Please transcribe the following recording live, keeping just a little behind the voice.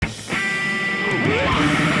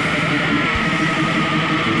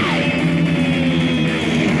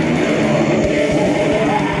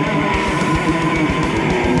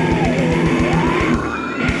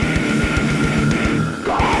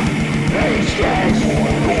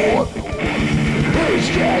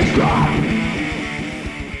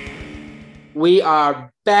We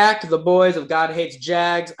are back. The boys of God Hates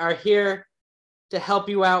Jags are here to help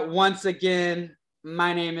you out once again.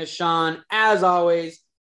 My name is Sean. As always,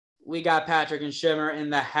 we got Patrick and Shimmer in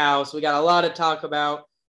the house. We got a lot to talk about.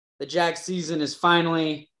 The Jags season is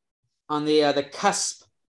finally on the cusp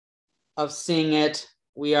of seeing it.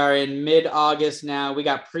 We are in mid-August now. We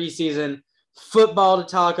got preseason football to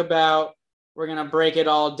talk about. We're going to break it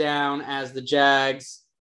all down as the Jags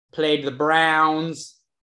played the Browns.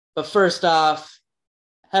 But first off,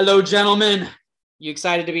 hello, gentlemen. You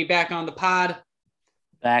excited to be back on the pod?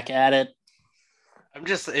 Back at it.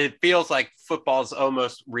 It feels like football's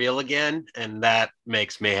almost real again, and that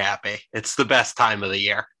makes me happy. It's the best time of the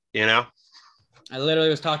year, you know? I literally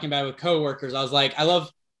was talking about it with coworkers. I was like, I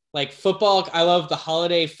love like football. I love the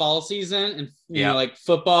holiday fall season, and you know, like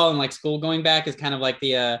football and like school going back is kind of like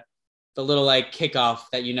the little like kickoff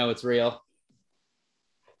that you know it's real.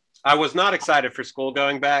 I was not excited for school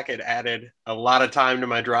going back. It added a lot of time to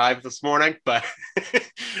my drive this morning, but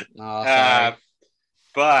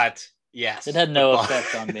but yes, it had no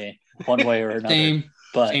effect on me one way or another.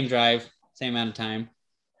 Same drive, same amount of time.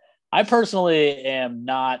 I personally am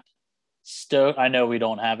not stoked. I know we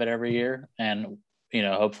don't have it every year, and you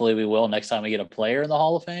know, hopefully we will next time we get a player in the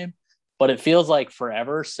Hall of Fame. But it feels like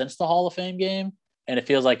forever since the Hall of Fame game, and it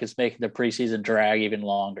feels like it's making the preseason drag even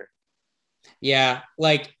longer. Yeah,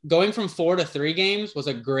 like going from 4 to 3 games was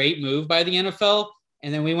a great move by the NFL.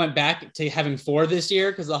 And then we went back to having 4 this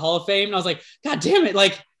year because of the Hall of Fame. And I was like, God damn it.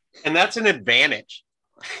 Like, and that's an advantage.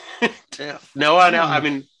 No one else. I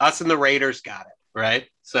mean, us and the Raiders got it, right?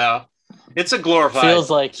 So it's a glorified feels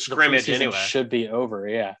like scrimmage anyway. Should be over,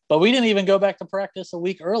 yeah. But we didn't even go back to practice a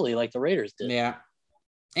week early like the Raiders did. Yeah.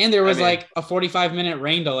 And there was like a 45-minute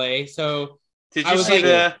rain delay. So did you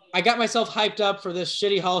see I got myself hyped up for this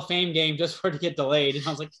shitty Hall of Fame game just for it to get delayed. And I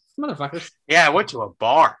was like, motherfuckers. Yeah, I went to a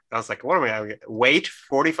bar. I was like, what am I going to wait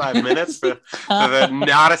 45 minutes for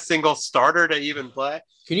not a single starter to even play?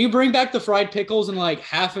 Can you bring back the fried pickles in like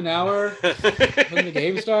half an hour when the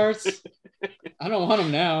game starts? I don't want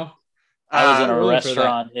them now. I was in a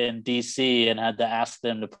restaurant in D.C. and had to ask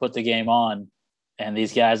them to put the game on. And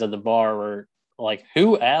these guys at the bar were like,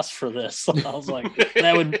 who asked for this? I was like,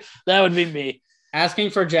 that would be me. Asking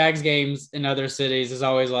for Jags games in other cities is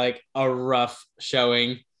always like a rough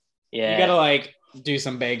showing. Yeah. You got to like do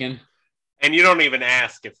some begging. And you don't even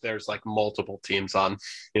ask if there's like multiple teams on,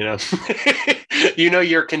 you know,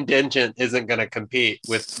 your contingent isn't going to compete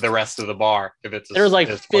with the rest of the bar. If it's there was like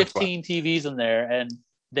 15 TVs in there and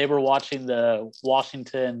they were watching the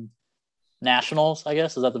Washington Nationals, I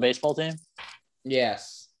guess. Is that the baseball team?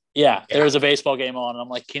 Yes. Yeah, there was a baseball game on, and I'm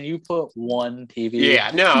like, can you put one TV?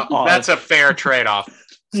 Yeah, no, that's a fair trade-off.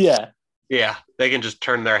 Yeah. Yeah, they can just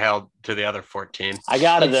turn their head to the other 14. I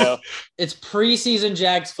got it, though. It's preseason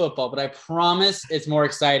Jags football, but I promise it's more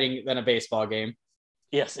exciting than a baseball game.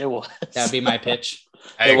 Yes, it was. That'd be my pitch.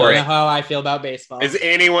 I agree. Know how I feel about baseball. Is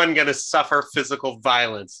anyone going to suffer physical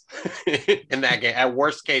violence in that game? At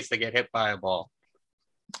worst case, they get hit by a ball.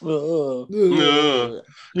 But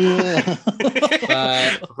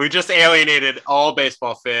we just alienated all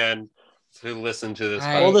baseball fans who listen to this.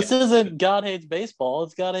 Well, this isn't God Hates Baseball.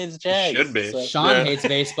 It's God Hates Jags. Should be. So. Sean hates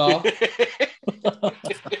baseball.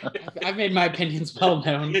 I've made my opinions well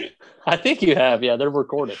known. I think you have. Yeah, they're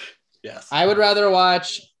recorded. Yes. I would rather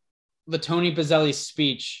watch the Tony Pizzelli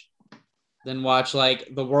speech than watch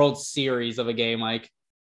like the World Series of a game. Like,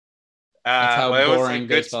 that's how boring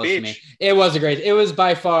baseball is to me. It was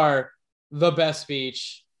by far the best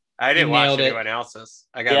speech. I didn't watch anyone else's.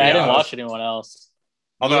 I didn't watch anyone else.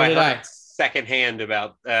 Although I heard secondhand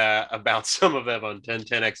about some of them on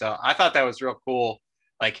 1010XL. I thought that was real cool.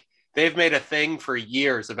 Like they've made a thing for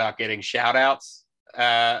years about getting shout outs.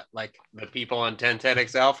 Like the people on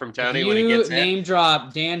 1010XL from Tony when he gets name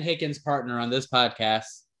drop Dan Hickens' partner on this podcast.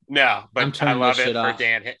 No, but I love it for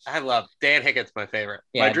Dan. I love Dan Hickens, my favorite.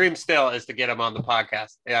 Yeah. My dream still is to get him on the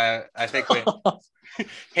podcast. I think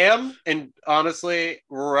him and honestly,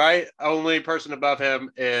 only person above him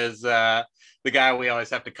is the guy we always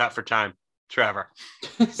have to cut for time, Trevor.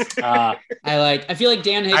 I feel like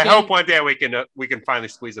Dan Hickens. I hope one day we can finally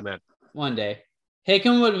squeeze him in. One day.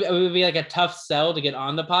 Hickman would be like a tough sell to get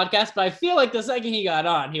on the podcast, but I feel like the second he got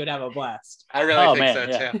on, he would have a blast. I really think so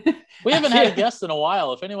too. We haven't had a guest in a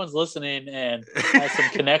while. If anyone's listening and has some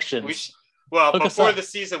connections, before the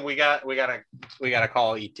season, we gotta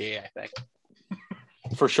call ET. I think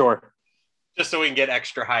for sure, just so we can get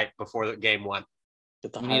extra hype before the game one.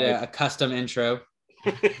 We need a custom intro.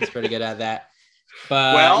 He's pretty good at that.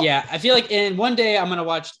 But yeah, I feel like one day I'm gonna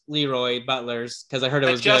watch Leroy Butler's because I heard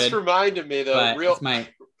it was good. Just reminded me though,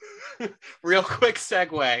 real quick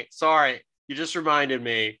segue. Sorry, you just reminded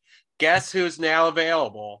me. Guess who's now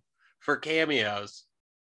available for cameos?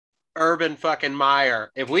 Urban fucking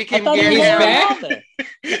Meyer. If we can get him back,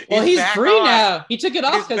 well, he's free now. He took it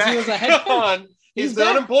off because he was a head coach. He's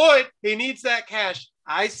unemployed. He needs that cash.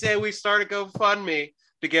 I say we start a GoFundMe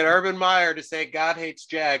to get Urban Meyer to say God hates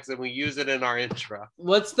Jags, and we use it in our intro.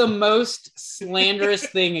 What's the most slanderous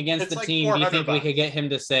thing against the team do you think we could get him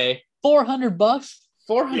to say? $400?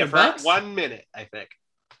 $400? 1 minute, I think.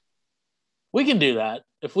 We can do that.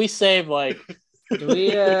 If we save like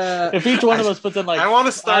if each one of us puts in like I want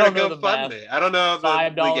to start a GoFundMe. I don't know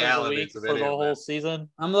 $5 a week for the whole season.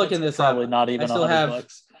 I'm looking this up. Probably not even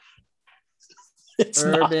 $100. It's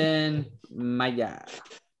Urban Meyer.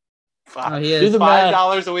 He is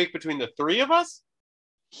 $5 a week between the three of us.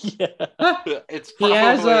 Yeah, it's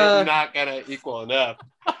probably not gonna equal enough.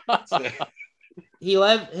 He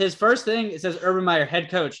left his first thing. It says Urban Meyer,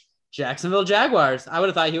 head coach, Jacksonville Jaguars. I would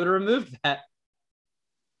have thought he would have removed that.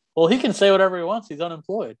 Well, he can say whatever he wants. He's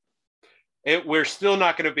unemployed. We're still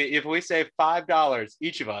not going to be, if we save $5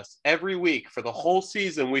 each of us every week for the whole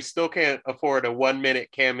season, we still can't afford a 1 minute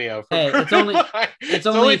cameo. It's only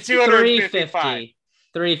 $350.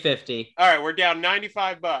 $350. All right, we're down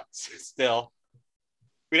 $95 still.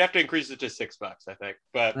 We'd have to increase it to $6, I think,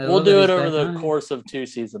 but we'll do it over the course of 2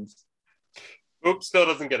 seasons. Oops, still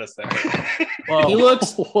doesn't get us there. Well, he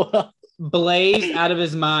looks blazed out of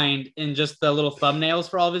his mind in just the little thumbnails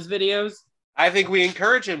for all of his videos. I think we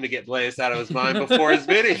encourage him to get blazed out of his mind before his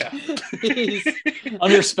video.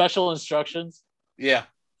 Under special instructions. Yeah.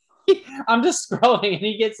 I'm just scrolling and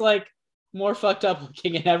he gets like more fucked up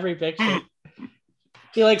looking in every picture.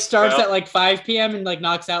 He like starts at like 5 p.m. and like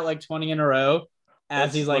knocks out like 20 in a row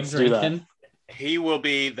as he's like drinking. He will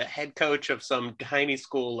be the head coach of some tiny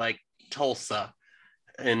school like Tulsa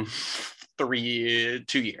in 2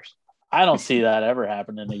 years. I don't see that ever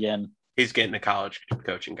happening again. He's getting a college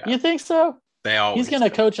coaching guy. You think so? They always. He's going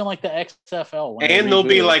to coach in like the XFL. And they'll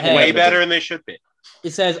be like way better than they should be. It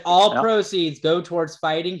says all proceeds go towards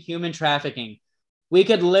fighting human trafficking. We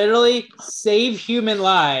could literally save human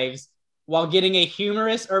lives while getting a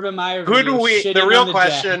humorous Urban Meyer video. The real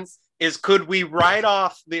question is, could we write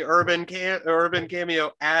off the Urban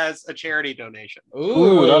cameo as a charity donation?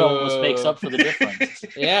 Ooh, that almost makes up for the difference.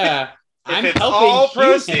 Yeah. I'm helping all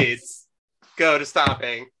proceeds go to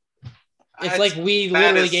stopping. It's like we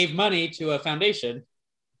literally gave money to a foundation.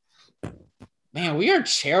 Man, we are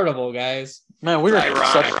charitable, guys. Man, we are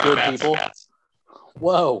such good people.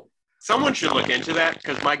 Whoa. Someone should look into that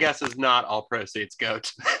because my guess is not all proceeds go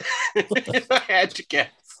to if I had to guess.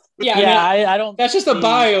 Yeah, I don't. That's just a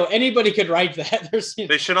bio. Anybody could write that.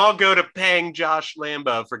 They should all go to paying Josh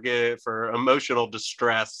Lambo for emotional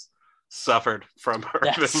distress suffered from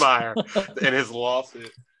Urban Meyer in his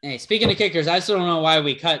lawsuit. Hey, speaking of kickers, I still don't know why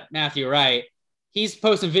we cut Matthew Wright. He's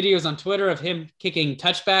posting videos on Twitter of him kicking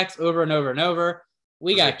touchbacks over and over and over.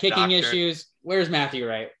 We got kicking issues. Where's Matthew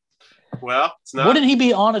Wright? Well, it's not. Wouldn't he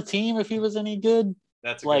be on a team if he was any good?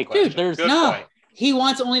 That's a good question. Dude, there's point. He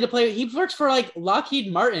wants only to play. He works for like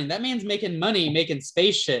Lockheed Martin. That man's making money, making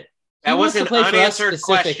space shit. That was an unanswered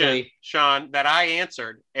question, Sean, that I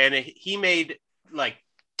answered. And he made like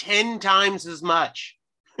 10 times as much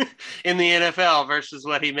in the NFL versus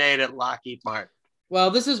what he made at Lockheed Martin.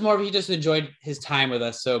 Well, this is more of he just enjoyed his time with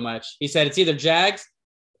us so much. He said it's either Jags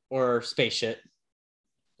or space shit.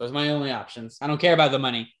 Those are my only options. I don't care about the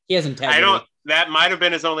money. He has integrity. That might have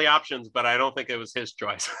been his only options, but I don't think it was his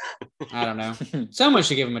choice. I don't know. Someone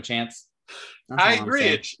should give him a chance. I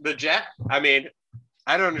agree. I mean,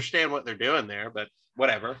 I don't understand what they're doing there, but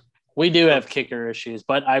whatever. We do have kicker issues,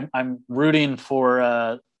 but I'm rooting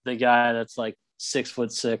for the guy that's like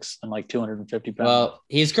 6'6" and like 250 pounds. Well,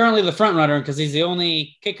 he's currently the front runner because he's the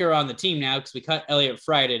only kicker on the team now because we cut Elliott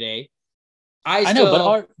Fry today. I know,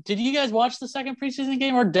 but did you guys watch the second preseason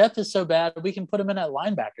game? Our depth is so bad we can put him in at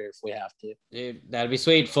linebacker if we have to. Dude, that'd be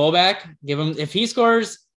sweet. Fullback, give him if he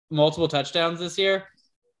scores multiple touchdowns this year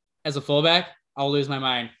as a fullback, I'll lose my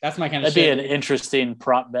mind. That's my kind of shit. That'd be an interesting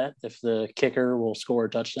prop bet if the kicker will score a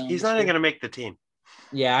touchdown. He's not even going to make the team.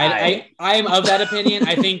 Yeah, I am of that opinion.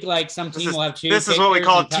 I think like some team will have two. This is what we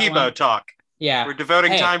call Tebow talk. Yeah, we're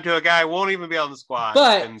devoting time to a guy who won't even be on the squad.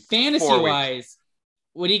 But fantasy wise.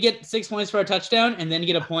 Would he get 6 points for a touchdown and then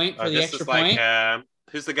get a point for the extra point?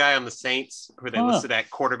 Who's the guy on the Saints who they listed at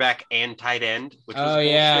quarterback and tight end? Which was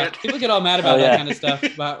yeah. People get all mad about that kind of stuff,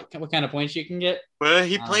 about what kind of points you can get. Well,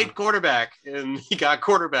 he played quarterback and he got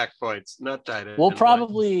quarterback points, not tight end. We'll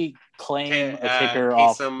probably claim a kicker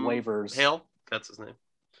off waivers. Hill, that's his name.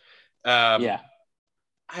 Yeah.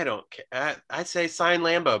 I don't care. I'd say sign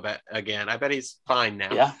Lambo again. I bet he's fine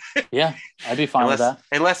now. Yeah, I'd be fine with that.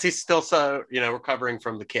 Unless he's still recovering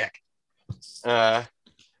from the kick. All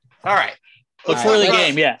right. Before the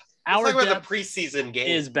game, Let's talk about the preseason game.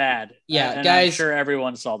 Is bad. Yeah, and guys. I'm sure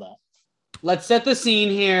everyone saw that. Let's set the scene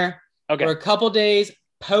here. Okay. We're a couple days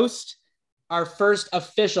post our first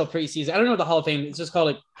official preseason. I don't know what the Hall of Fame, it's just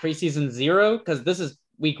called preseason 0 because this is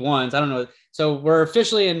week 1. So I don't know. So we're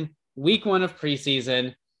officially in week 1 of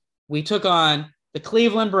preseason. We took on the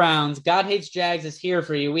Cleveland Browns. God Hates Jags is here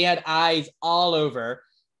for you. We had eyes all over.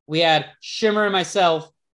 We had Shimmer and myself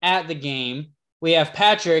at the game. We have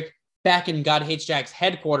Patrick back in God Hates Jags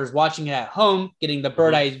headquarters watching it at home, getting the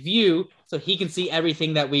bird-eye view so he can see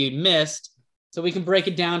everything that we missed. So we can break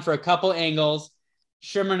it down for a couple angles.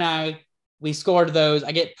 Shimmer and I, we scored those.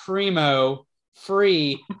 I get primo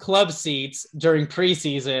free club seats during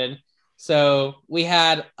preseason. So we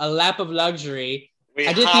had a lap of luxury. We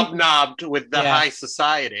hobnobbed with the high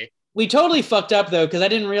society. We totally fucked up, though, because I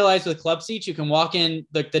didn't realize with club seats, you can walk in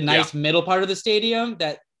the nice middle part of the stadium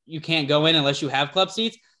that you can't go in unless you have club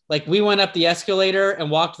seats. Like, we went up the escalator and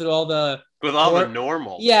walked through all the... With all the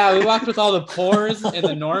normals. Yeah, we walked with all the pores and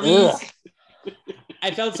the normies.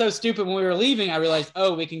 I felt so stupid when we were leaving. I realized,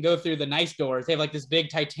 we can go through the nice doors. They have like this big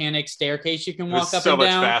Titanic staircase you can walk up and down. So much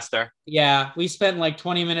faster. Yeah, we spent like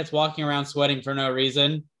 20 minutes walking around sweating for no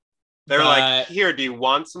reason. They're like, here, do you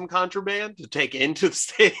want some contraband to take into the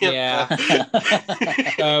stadium? Yeah.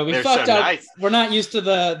 We fucked up. Nice. We're not used to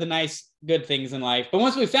the nice, good things in life. But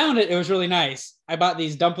once we found it, it was really nice. I bought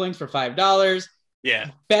these dumplings for $5. Yeah.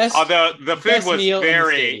 Although the food was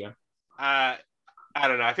very... I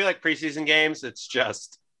don't know. I feel like preseason games, it's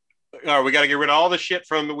just, we got to get rid of all the shit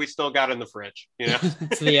from that we still got in the fridge, you know?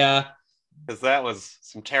 Because that was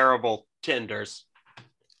some terrible tenders.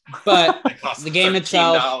 But the game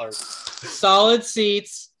itself, solid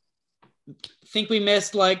seats. Think we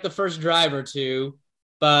missed like the first drive or two,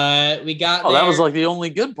 but we got there. That was like the only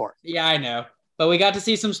good part. Yeah, I know. But we got to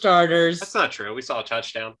see some starters. That's not true. We saw a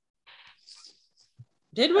touchdown.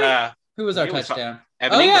 Did we? Who was our touchdown?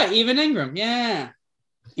 Ingram. Yeah, Evan Ingram. Yeah.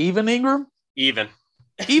 Evan Ingram? Even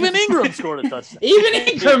Ingram scored a touchdown. Evan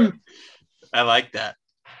Ingram. I like that.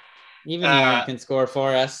 Even Ingram can score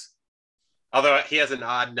for us. Although he has an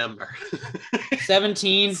odd number.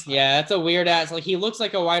 17. Yeah, that's a weird ass. Like, he looks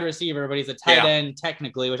like a wide receiver, but he's a tight end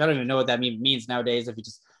technically, which I don't even know what that means nowadays.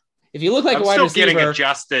 If you look like a wide receiver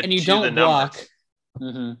adjusted and you don't block.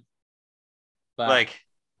 Mm-hmm. But, like,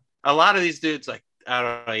 a lot of these dudes, like, I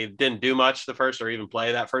don't know, he didn't do much the first or even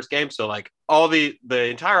play that first game. So, like, all the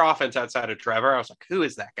entire offense outside of Trevor, I was like, who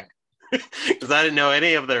is that guy? Because I didn't know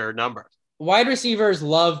any of their numbers. Wide receivers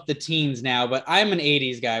love the teens now, but I'm an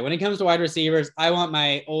 80s guy. When it comes to wide receivers, I want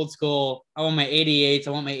my old school. I want my 88s. I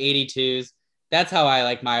want my 82s. That's how I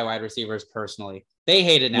like my wide receivers personally. They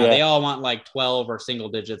hate it now. They all want like 12 or single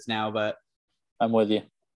digits now, but I'm with you.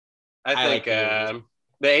 I think the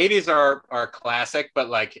 80s are classic, but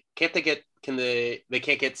like, can't they get? They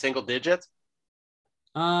can't get single digits?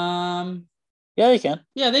 Yeah, they can.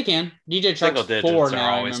 Yeah, they can. DJ single Chark's digits 4 are now.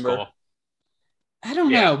 always I remember. cool. I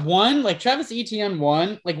don't know. One, like Travis Etienne,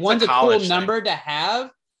 one's a cool number to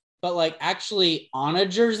have, but like actually on a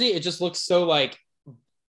jersey, it just looks so like,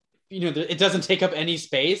 it doesn't take up any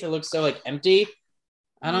space. It looks so like empty.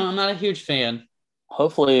 I'm not a huge fan.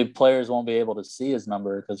 Hopefully players won't be able to see his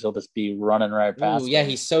number because he'll just be running right past. Yeah,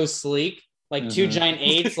 he's so sleek. Like 2 giant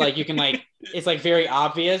 8s, like you can like, it's like very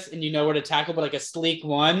obvious and you know where to tackle, but like a sleek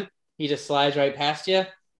 1, he just slides right past you.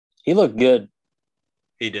 He looked good.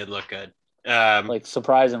 He did look good. Like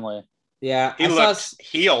surprisingly. Yeah. He looked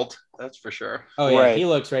healed. That's for sure. Oh yeah. Right. He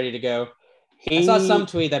looks ready to go. I saw some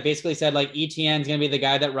tweet that basically said like Etienne's going to be the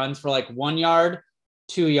guy that runs for like 1 yard,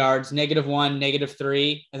 2 yards, -1,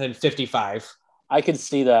 -3, and then 55. I could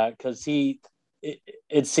see that because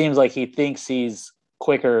it seems like he thinks he's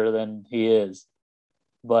quicker than he is,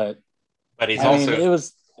 but he's it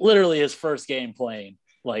was literally his first game playing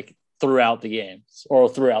like throughout the games or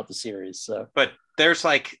throughout the series. So, but there's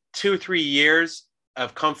like 2-3 years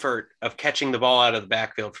of comfort of catching the ball out of the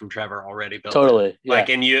backfield from Trevor already built. Totally. Yeah. Like,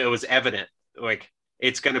 and it was evident, like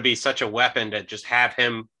it's going to be such a weapon to just have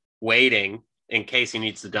him waiting in case he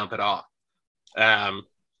needs to dump it off.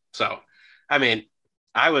 So, I mean,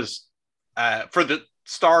 I was, for the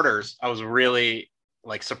starters, I was really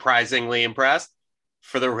like surprisingly impressed.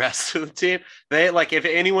 For the rest of the team, they like, if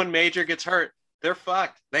anyone major gets hurt, they're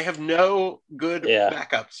fucked. They have no good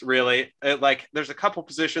backups, really. Like, there's a couple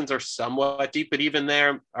positions are somewhat deep, but even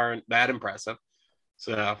there aren't that impressive.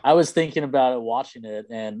 So I was thinking about it, watching it,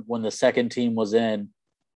 and when the second team was in,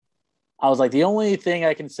 I was like, the only thing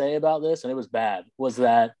I can say about this, and it was bad, was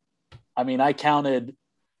that, I mean, I counted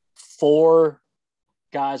 4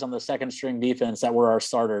 guys on the second string defense that were our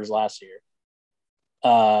starters last year.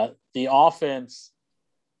 The offense,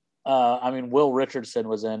 I mean, Will Richardson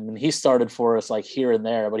was in, and he started for us like here and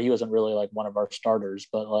there, but he wasn't really like one of our starters,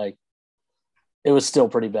 but like it was still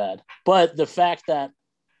pretty bad. But the fact that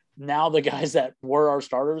now the guys that were our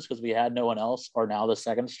starters, because we had no one else, are now the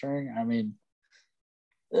second string, I mean,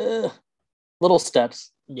 little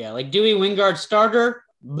steps. Yeah, like Dewey Wingard starter,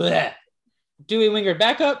 bleh. Dewey Wingard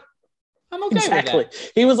backup, I'm okay exactly. with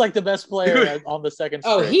that. He was like the best player on the second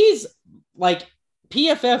string. Oh, he's like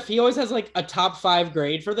PFF. He always has like a top 5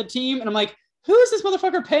 grade for the team, and I'm like, who is this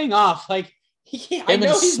motherfucker paying off? Like, I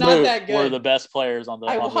know he's not that good. Were the best players on the.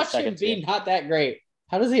 I watched him be not that great.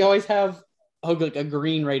 How does he always have like a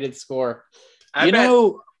green rated score? I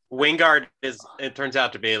know Wingard it turns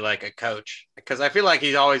out to be like a coach, because I feel like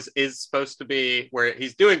he always is supposed to be where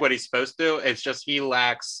he's doing what he's supposed to. It's just he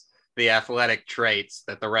lacks the athletic traits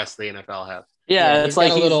that the rest of the NFL have. Yeah, it's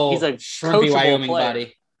like he's a shrimpy Wyoming player.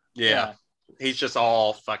 Body. Yeah. He's just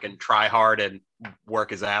all fucking try hard and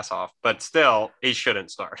work his ass off, but still he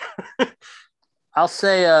shouldn't start. I'll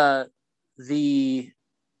say the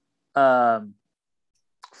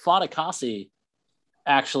Fatukasi,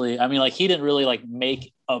 actually, I mean, like he didn't really like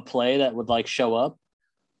make a play that would like show up,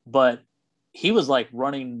 but he was like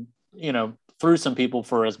running, through some people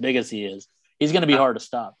for as big as he is. He's going to be hard to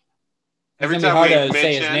stop. Every time we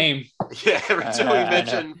say his name. Yeah, every time we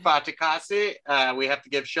mention Fatukasi, we have to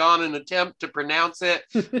give Sean an attempt to pronounce it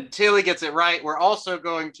until he gets it right. We're also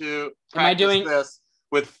going to practice this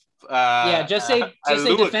with just say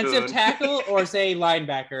defensive tackle or say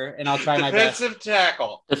linebacker, and I'll try my best.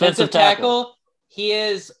 Defensive tackle. He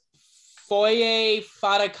is Foye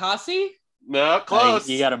Fatukasi. No, close.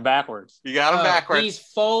 You got him backwards. He's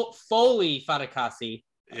Foley Fatukasi.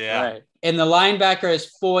 Yeah. Right. And the linebacker is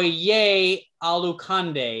Foye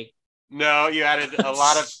Alukande. No, you added a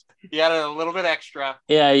little bit extra.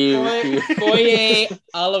 Yeah, Foye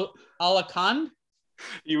Alakand.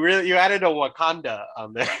 You added a Wakanda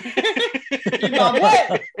on there.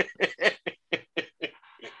 What?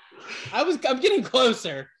 I'm getting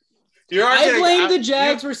closer. I blame the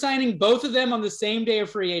Jags for signing both of them on the same day of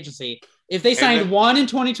free agency. If they signed one in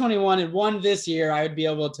 2021 and one this year, I would be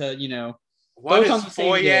able to, One is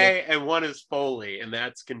Foye and one is Foley, and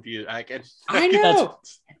that's confused. I know.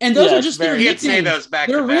 And those are just their nicknames. Say those back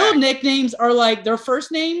their to real back. nicknames are like their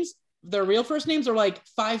first names. Their real first names are like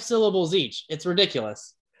 5 syllables each. It's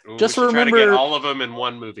ridiculous. Ooh, just remember to get all of them in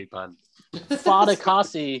one movie pun.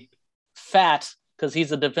 Fatukasi, fat, because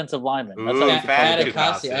he's a defensive lineman. That's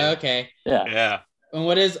Fatukasi. Okay. Yeah. And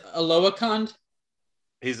what is Aloakond?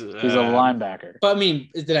 He's a linebacker. But I mean,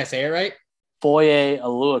 did I say it right? Foye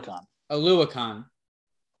Aluakon. Aluakon.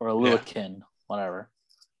 Or Aluakin, whatever.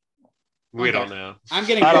 We don't know. I'm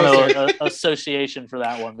getting closer. I don't know an association for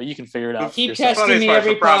that one, but you can figure it out. Keep testing me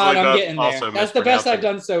every pod. I'm getting there. That's the best I've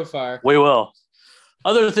done so far. We will.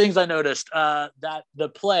 Other things I noticed, that the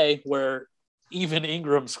play where Evan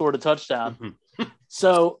Ingram scored a touchdown.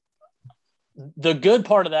 So the good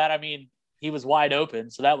part of that, I mean, he was wide open,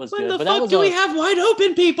 so that was good. When the fuck do we have wide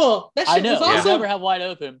open people? That shit was awesome. We never have wide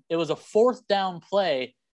open. It was a 4th down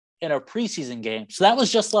play in a preseason game. So that was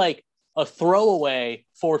just like a throwaway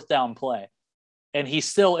 4th down play. And he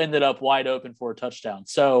still ended up wide open for a touchdown.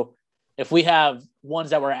 So if we have ones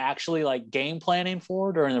that we're actually like game planning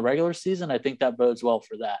for during the regular season, I think that bodes well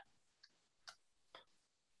for that.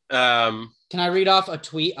 Can I read off a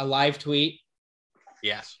live tweet?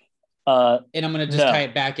 Yes. And I'm going to just tie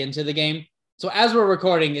it back into the game. So as we're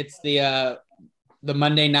recording, it's the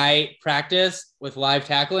Monday night practice with live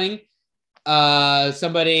tackling.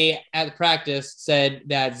 Somebody at the practice said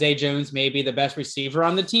that Zay Jones may be the best receiver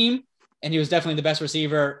on the team, and he was definitely the best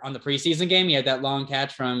receiver on the preseason game. He had that long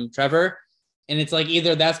catch from Trevor, and it's like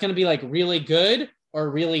either that's going to be like really good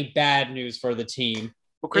or really bad news for the team.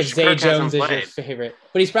 Well, if Zay Jones is your favorite,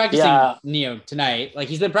 but he's practicing tonight. Like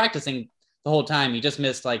he's been practicing the whole time. He just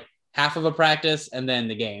missed like half of a practice and then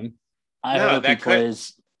the game. I hope he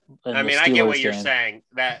plays. I mean, I get what you're saying,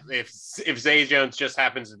 that if Zay Jones just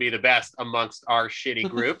happens to be the best amongst our shitty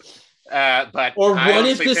group, but or what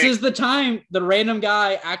if this is the time the random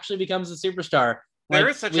guy actually becomes a superstar? There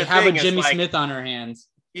is such we a have thing a Jimmy Smith on our hands.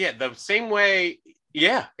 Yeah, the same way.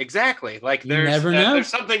 Yeah, exactly. Like there's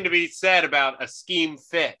something to be said about a scheme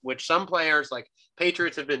fit, which some players like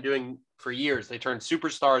Patriots have been doing for years. They turn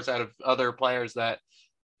superstars out of other players that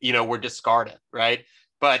were discarded, right?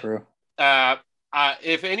 But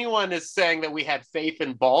if anyone is saying that we had faith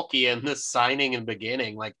in Balky in this signing and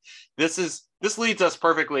beginning, like this is this leads us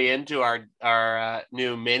perfectly into our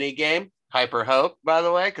new mini game, Hyper Hope, by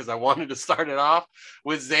the way, because I wanted to start it off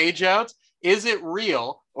with Zay Jones. Is it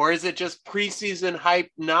real or is it just preseason hype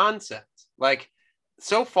nonsense? Like,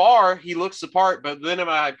 so far, he looks the part, but then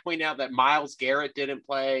I point out that Myles Garrett didn't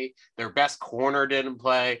play, their best corner didn't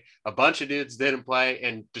play, a bunch of dudes didn't play,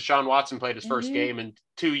 and Deshaun Watson played his first game in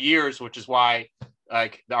 2 years, which is why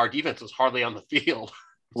our defense was hardly on the field.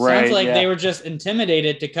 Right, sounds like they were just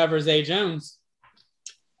intimidated to cover Zay Jones.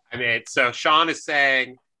 I mean, so Sean is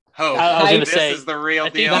saying, this is the real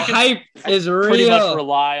deal. The hype is real. Pretty much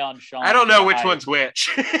rely on Sean. I don't know which one's which.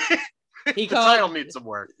 The title needs some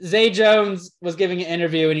work. Zay Jones was giving an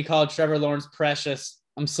interview and he called Trevor Lawrence precious.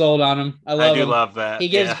 I'm sold on him. I love that. He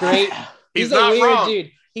gives great. He's a weird wrong.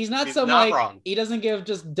 Dude. He's not wrong. He doesn't give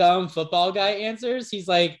just dumb football guy answers. He's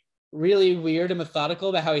like really weird and methodical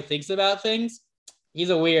about how he thinks about things. He's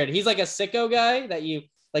like a sicko guy that you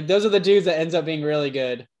like. Those are the dudes that ends up being really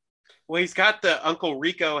good. Well, he's got the Uncle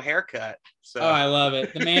Rico haircut. So. Oh, I love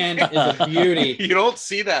it. The man is a beauty. You don't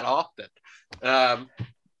see that often.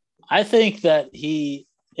 I think that he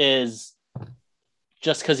is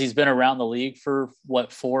just because he's been around the league for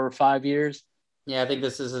 4 or 5 years. Yeah, I think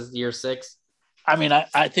this is his year 6. I mean,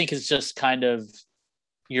 I think it's just kind of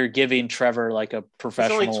you're giving Trevor like a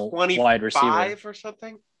professional wide receiver or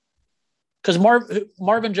something. Because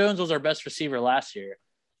Marvin Jones was our best receiver last year.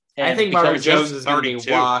 And I think Marvin Jones is going to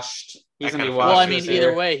be washed. He's going to be washed. Well, I mean,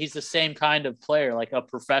 either way, he's the same kind of player, like a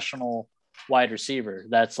professional wide receiver.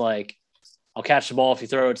 That's like, I'll catch the ball if you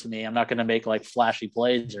throw it to me. I'm not going to make like flashy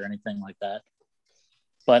plays or anything like that.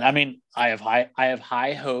 But I mean, I have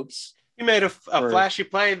high hopes. He made a flashy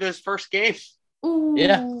play in this first game. Ooh.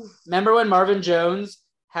 Yeah. Remember when Marvin Jones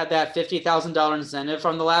had that $50,000 incentive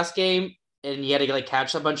from the last game, and he had to like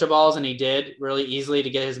catch a bunch of balls, and he did really easily to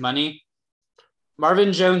get his money?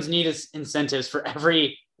 Marvin Jones needs incentives for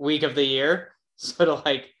every week of the year, so to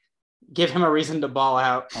like give him a reason to ball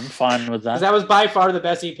out. I'm fine with that. That was by far the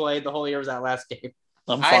best he played the whole year was that last game.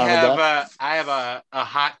 I'm fine with that. I have a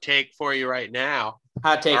hot take for you right now.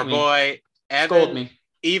 Hot take. Our boy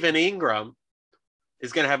Evan Ingram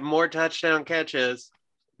is going to have more touchdown catches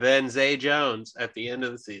than Zay Jones at the end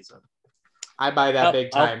of the season. I buy that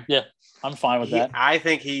big time. Yeah, I'm fine with that. I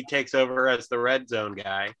think he takes over as the red zone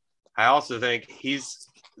guy. I also think he's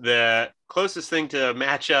the closest thing to a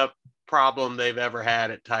matchup problem they've ever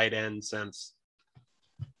had at tight end since.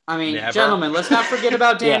 I mean, gentlemen, let's not forget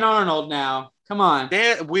about Dan Arnold now. Come on.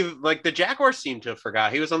 The Jaguars seem to have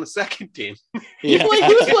forgot. He was on the second team. He was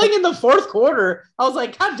playing in the fourth quarter. I was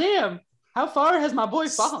like, God damn, how far has my boy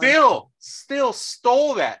fallen? Still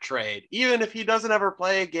stole that trade, even if he doesn't ever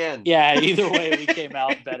play again. Yeah, either way, we came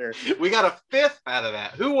out better. We got a 5th out of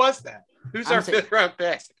that. Who was that? Who's our 5th round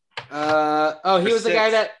pick? He was the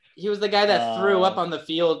guy that threw up on the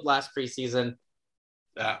field last preseason.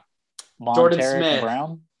 Jordan Smith.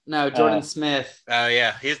 Brown? No, Jordan Smith. Oh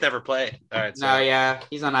yeah, he's never played. All right. No, yeah,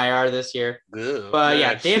 he's on IR this year. Ooh, but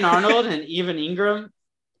yeah, Dan Arnold and Evan Ingram,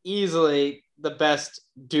 easily the best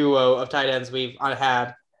duo of tight ends we've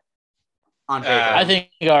had on paper. I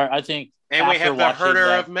think, and we have the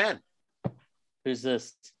herder of men. Who's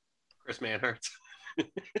this? Chris Manhurts.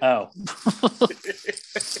 Oh.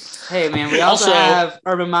 Hey man, we also have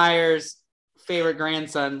Urban Meyer's favorite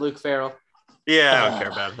grandson, Luke Farrell. Yeah, I don't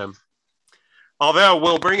care about him. Although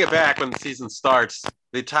we'll bring it back when the season starts,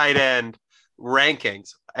 the tight end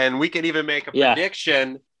rankings, and we can even make a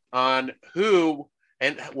prediction on who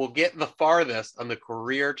and will get the farthest on the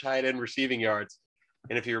career tight end receiving yards.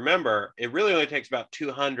 And if you remember, it really only takes about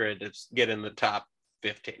 200 to get in the top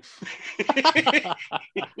 15.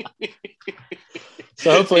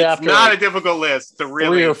 So hopefully it's not a difficult list to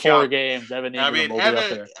really 3 or 4 games. Evan Ingram will be up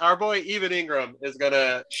there. Our boy Evan Ingram is going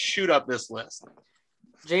to shoot up this list.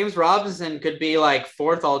 James Robinson could be like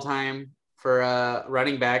 4th all time for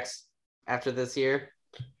running backs after this year.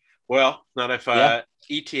 Well, not if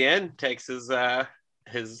ETN takes his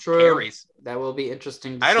carries. That will be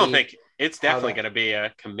interesting to see. I don't think it's definitely going to be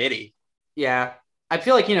a committee. Yeah. I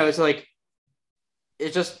feel like,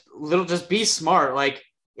 it's just be smart. Like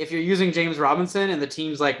if you're using James Robinson and the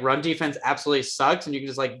team's like run defense absolutely sucks and you can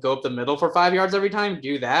just like go up the middle for 5 yards every time,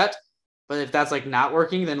 do that. But if that's like not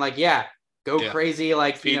working, then like, go crazy,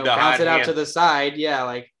 like, bounce it out to the side. Yeah,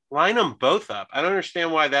 like line them both up. I don't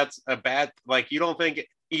understand why that's a bad, like, you don't think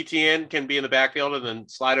ETN can be in the backfield and then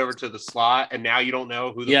slide over to the slot and now you don't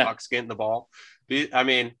know who the fuck's getting the ball. I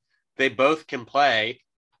mean, they both can play,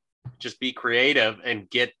 just be creative and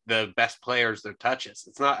get the best players their touches.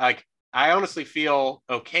 It's not like, I honestly feel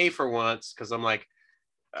okay for once because I'm like,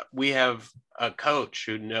 we have a coach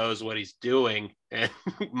who knows what he's doing and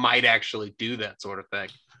might actually do that sort of thing.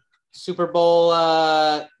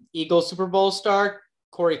 Eagles Super Bowl star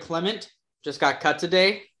Corey Clement just got cut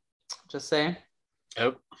today. Just saying.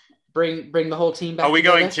 Oh. Bring the whole team back. Are we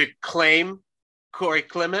going to claim Corey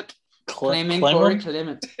Clement? Claiming Corey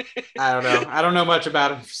Clement. I don't know. I don't know much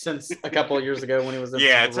about him since a couple of years ago when he was in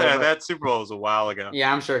Super Bowl, that Super Bowl was a while ago.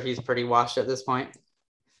 Yeah, I'm sure he's pretty washed at this point.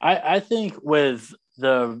 I think with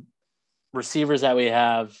the receivers that we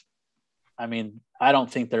have, I mean, I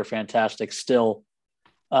don't think they're fantastic still.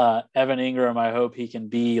 Evan Ingram, I hope he can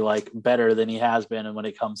be like better than he has been, and when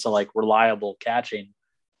it comes to like reliable catching.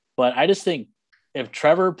 But I just think if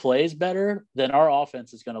Trevor plays better, then our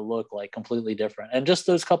offense is going to look like completely different. And just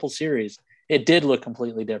those couple series, it did look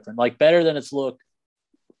completely different, like better than it's looked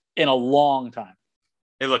in a long time.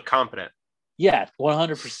 They look competent. Yeah,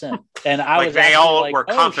 100%. And I was they all were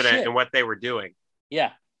confident in what they were doing.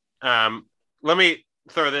 Yeah. Let me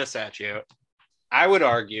throw this at you. I would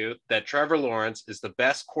argue that Trevor Lawrence is the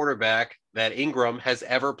best quarterback that Ingram has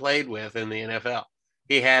ever played with in the NFL.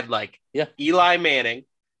 He had Eli Manning,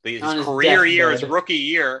 his career year, his rookie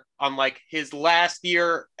year, on like his last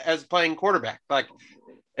year as playing quarterback.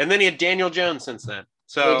 And then he had Daniel Jones since then.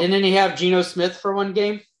 So didn't he have Geno Smith for one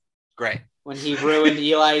game? Great. When he ruined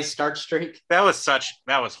Eli's start streak. That was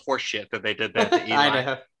horseshit that they did that to Eli. I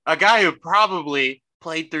know. A guy who probably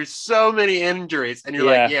played through so many injuries, and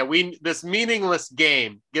you're this meaningless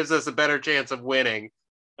game gives us a better chance of winning.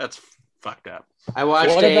 That's fucked up. I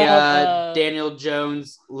watched Daniel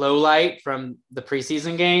Jones lowlight from the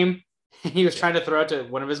preseason game. He was trying to throw it to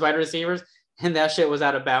one of his wide receivers, and that shit was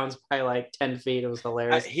out of bounds by like 10 feet. It was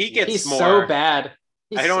hilarious. He's so bad.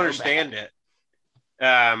 I don't understand it.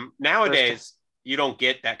 Nowadays, you don't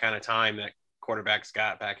get that kind of time that quarterbacks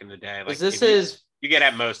got back in the day. Like, you get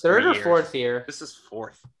at most third or fourth year? This is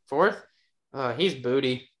fourth. Fourth? Oh, he's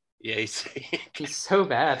booty. Yeah, he's so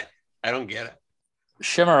bad. I don't get it.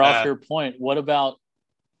 Shimmer, off your point, what about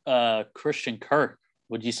Christian Kirk?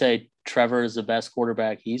 Would you say Trevor is the best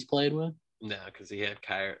quarterback he's played with? No, because he had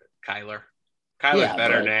Kyler. Kyler's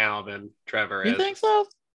better now than Trevor is. You think so?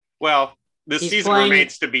 Well, this season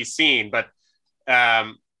remains to be seen, but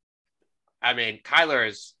I mean, Kyler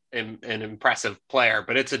is an impressive player,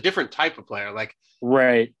 but it's a different type of player.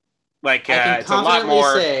 Right. It's a lot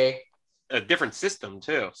more a different system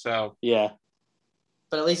too. So yeah.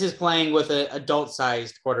 But at least he's playing with an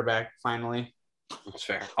adult-sized quarterback, finally. That's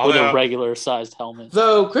fair. With a regular-sized helmet.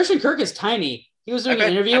 Though Christian Kirk is tiny. He was doing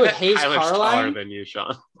an interview with Hayes Carline. Taller than you,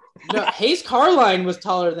 Sean. No, Hayes Carline was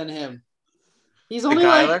taller than him. He's only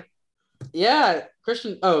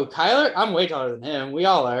Christian. Oh, Kyler? I'm way taller than him. We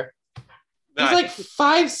all are. He's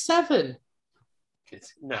 5'7".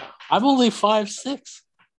 No. I'm only 5'6".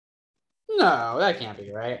 No, that can't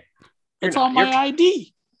be right. It's on my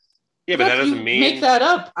ID. Yeah, but that doesn't mean... Make that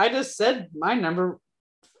up. I just said my number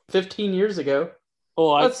 15 years ago.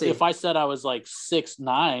 Well, if I said I was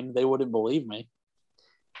 6'9", they wouldn't believe me.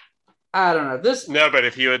 I don't know. No, but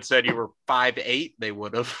if you had said you were 5'8", they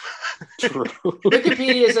would have. True.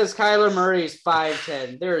 Wikipedia says Kyler Murray is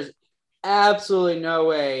 5'10". There is absolutely no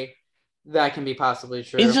way that can be possibly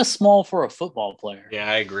true. He's just small for a football player.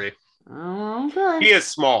 Yeah, I agree. Oh, okay. He is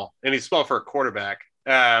small, and he's small for a quarterback.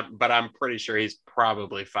 But I'm pretty sure he's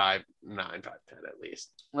probably 5'9", 5'10" at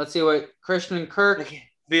least. Let's see what Christian Kirk.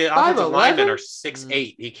 The offensive linemen are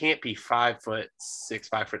 6'8". He can't be 5'6",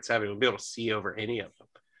 5'7". He'll be able to see over any of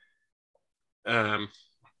them.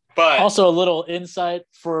 But also a little insight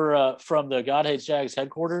from the God Hates Jags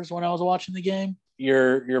headquarters when I was watching the game.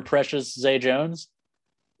 Your precious Zay Jones,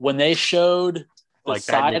 when they showed the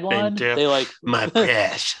sideline, they my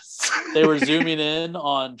precious. They were zooming in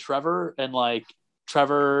on Trevor, and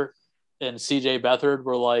Trevor and CJ Beathard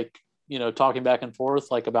were talking back and forth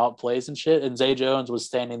about plays and shit, and Zay Jones was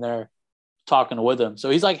standing there talking with him. So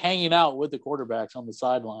he's hanging out with the quarterbacks on the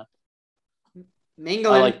sideline.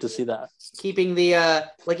 Mingling. I like to see that. Keeping the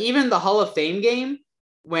even the Hall of Fame game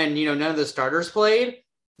when none of the starters played,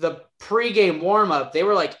 the pregame warm up, they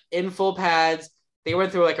were in full pads. They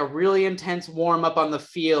went through a really intense warm up on the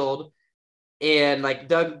field, and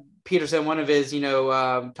Doug Peterson, one of his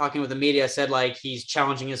talking with the media, said he's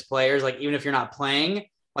challenging his players, even if you're not playing,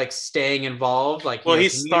 staying involved. He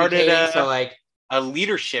started a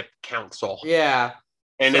leadership council. Yeah,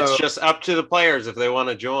 and it's just up to the players if they want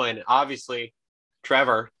to join. Obviously,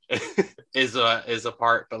 Trevor is a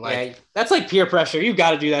part, but that's peer pressure. You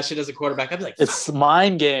got to do that shit as a quarterback. I'd be it's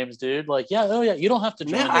mind games, dude. You don't have to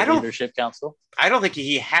join the leadership council. I don't think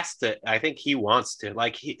he has to. I think he wants to.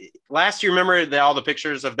 Last year, remember all the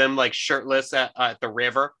pictures of them shirtless at the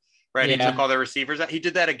river, right? Yeah. He took all the receivers out. He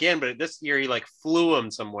did that again, but this year he flew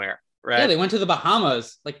them somewhere. right? Yeah, they went to the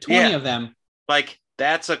Bahamas, like 20 of them. Like,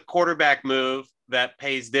 that's a quarterback move that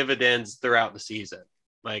pays dividends throughout the season.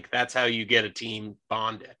 Like, that's how you get a team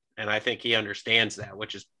bonded. And I think he understands that,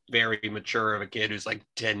 which is very mature of a kid who's like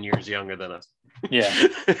 10 years younger than us. Yeah.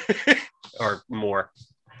 Or more.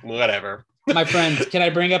 Whatever. My friends, can I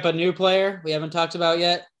bring up a new player we haven't talked about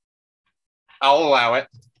yet? I'll allow it.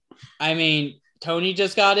 I mean, Tony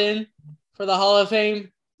just got in for the Hall of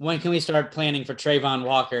Fame. When can we start planning for Trayvon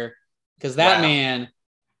Walker? Because that man,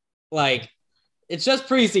 like, it's just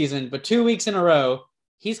preseason, but 2 weeks in a row,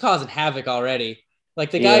 he's causing havoc already.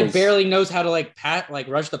 Like, the guy barely knows how to, like,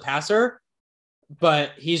 rush the passer,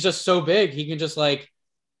 but he's just so big. He can just, like...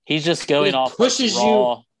 He's just going off pushes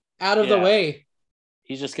raw, you out of the way.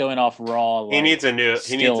 He's just going off raw. Like, he needs a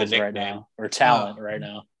nickname right now, or talent right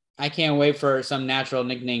now. I can't wait for some natural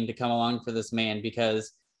nickname to come along for this man,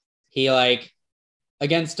 because he, like,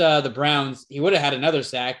 against the Browns, he would have had another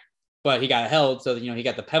sack, but he got held. So, he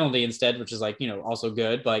got the penalty instead, which is, like, also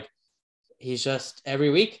good. But, like, he's just every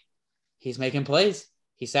week he's making plays.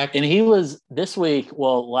 He sacked. And he was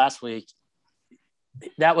last week,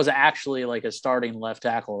 that was actually like a starting left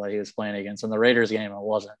tackle that he was playing against. In the Raiders game, it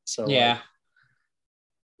wasn't. So, yeah.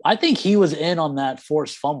 I think he was in on that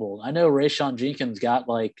forced fumble. I know Rayshawn Jenkins got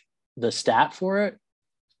like the stat for it,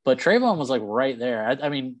 but Trayvon was like right there. I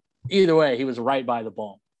mean, either way, he was right by the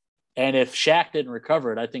ball. And if Shaq didn't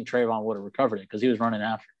recover it, I think Trayvon would have recovered it because he was running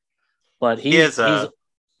after. But he's a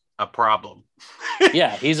problem.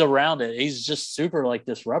 Yeah, he's around it. He's just super like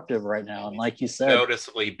disruptive right now. And like you said,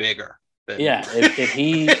 noticeably bigger. If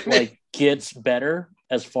he like gets better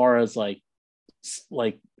as far as like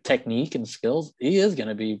technique and skills, he is going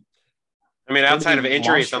to be. I mean, outside of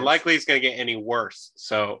injuries, it's unlikely he's going to get any worse.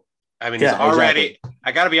 So, I mean, he's already. Exactly.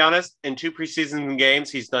 I got to be honest. In 2 preseason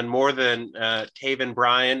games, he's done more than Taven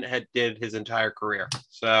Bryan did his entire career.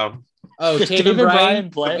 So. Oh, Taven Bryan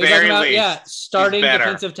played. Starting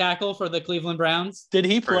defensive tackle for the Cleveland Browns. Did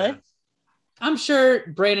he play? I'm sure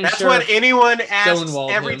Brandon. That's what anyone asks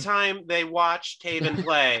every time they watch Taven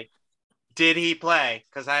play. Did he play?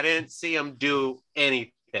 Because I didn't see him do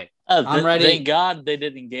anything. I'm ready. Thank God they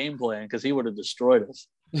didn't game plan because he would have destroyed us.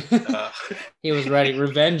 He was ready.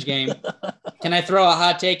 Revenge game. Can I throw a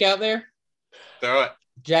hot take out there? Throw it.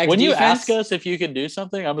 Jags when defense? You ask us if you can do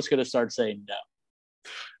something, I'm just going to start saying no.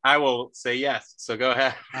 I will say yes. So go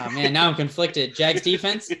ahead. Oh, man. Now I'm conflicted. Jags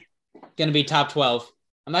defense, going to be top 12.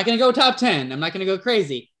 I'm not going to go top 10. I'm not going to go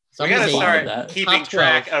crazy. So we got to start keeping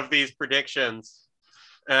track of these predictions.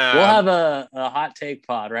 We'll have a hot take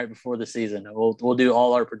pod right before the season. We'll do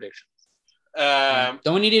all our predictions.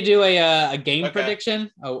 Don't we need to do a game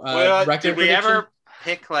prediction? Record did we prediction? Ever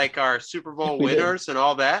pick like our Super Bowl winners and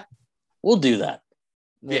all that? We'll do that.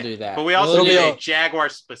 We'll do that. But we also do a Jaguar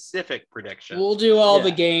specific prediction. We'll do all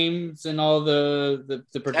the games and all the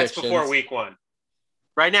predictions. That's before week 1.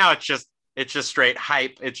 Right now, it's just straight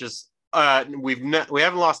hype. It's just we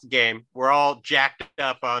haven't lost a game. We're all jacked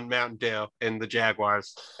up on Mountain Dew in the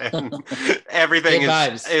Jaguars, and everything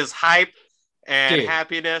is hype and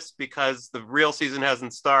happiness because the real season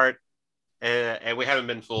hasn't started, and we haven't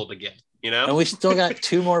been fooled again. And we still got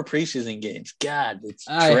 2 more preseason games. God, it's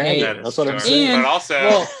dragging. That's what I'm saying. But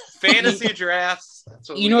also, fantasy drafts.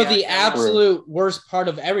 The absolute worst part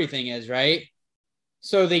of everything is, right?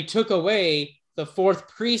 So they took away the 4th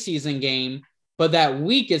preseason game, but that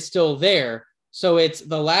week is still there. So it's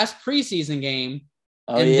the last preseason game,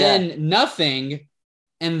 then nothing,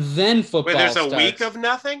 and then football. Wait, there's starts. A week of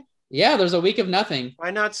nothing? Yeah, there's a week of nothing.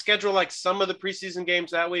 Why not schedule like some of the preseason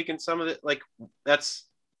games that week and some of it that's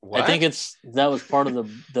what? I think that was part of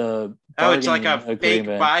the it's like a agreement.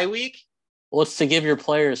 fake bye week? Well, it's to give your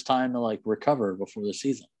players time to like recover before the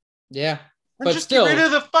season. Yeah. But just get rid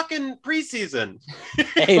of the fucking preseason.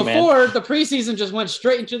 Before, the preseason just went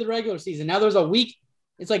straight into the regular season. Now there's a week.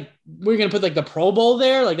 It's like we're going to put like the Pro Bowl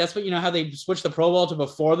there. Like that's what, how they switched the Pro Bowl to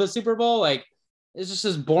before the Super Bowl. Like it's just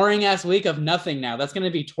this boring ass week of nothing now. That's going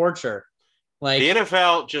to be torture. Like the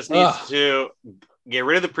NFL just needs to get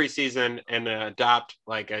rid of the preseason and adopt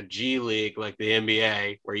like a G League, like the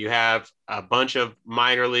NBA, where you have a bunch of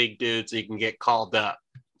minor league dudes that you can get called up.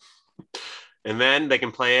 And then they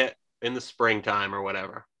can play it in the springtime or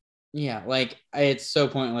whatever. Yeah, like it's so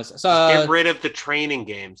pointless. So get rid of the training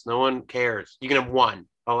games. No one cares. You can have one.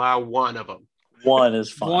 Allow one of them. One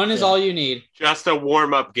is fine. One is all you need. Just a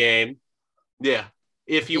warm-up game. Yeah,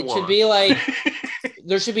 if you want. It should be like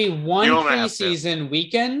there should be one preseason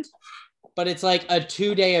weekend, but it's like a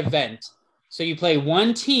 2-day event. So you play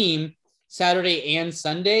one team Saturday and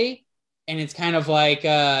Sunday, and it's kind of like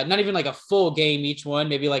not even like a full game each one,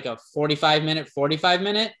 maybe like a 45 minute,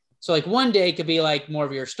 So like one day could be like more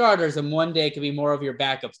of your starters and one day could be more of your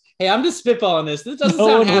backups. Hey, I'm just spitballing this. This doesn't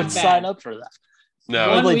sound half bad. Sign up for that.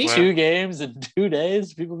 No, like week? 2 games in 2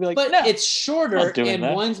 days. People be like, but no, it's shorter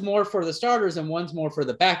and one's more for the starters and one's more for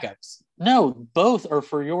the backups. No, both are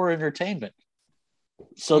for your entertainment.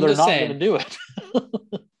 So they're not going to do it.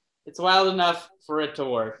 It's wild enough for it to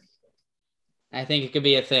work. I think it could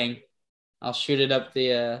be a thing. I'll shoot it up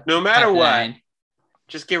the. No matter what,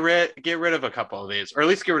 just get rid of a couple of these, or at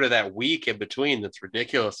least get rid of that week in between. That's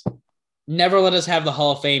ridiculous. Never let us have the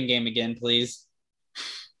Hall of Fame game again, please.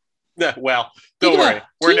 Well, don't worry.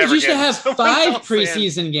 We're never used to have 5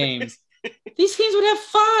 preseason games. These teams would have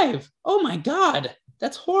 5. Oh my God,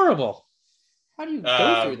 that's horrible. How do you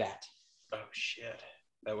go through that? Oh shit,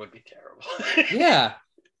 that would be terrible. Yeah.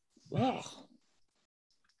 Well.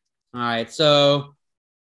 All right, so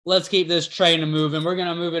let's keep this train moving. We're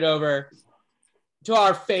gonna move it over to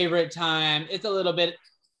our favorite time. It's a little bit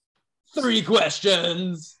 3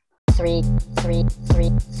 questions. Three question.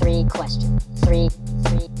 Three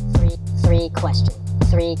question.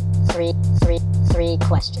 Three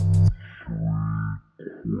question.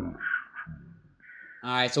 All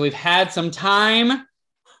right, so we've had some time.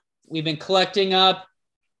 We've been collecting up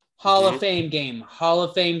Hall of Fame game, Hall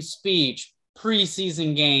of Fame speech,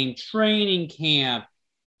 preseason game, training camp.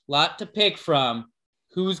 Lot to pick from.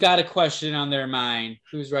 Who's got a question on their mind?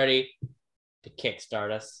 Who's ready to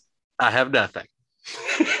kickstart us? I have nothing.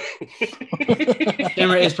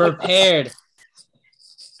 Shimmer is prepared.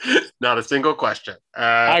 Not a single question.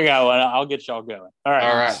 I got one. I'll get y'all going. All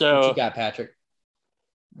right. So what you got, Patrick?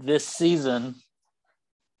 This season,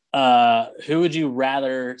 who would you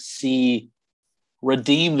rather see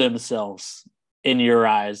redeem themselves in your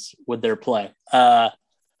eyes with their play?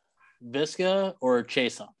 Viska or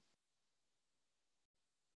Chason?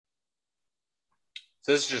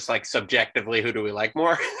 So this is just like subjectively, who do we like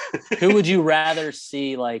more? Who would you rather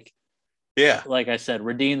see, like I said,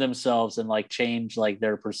 redeem themselves and like change like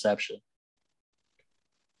their perception?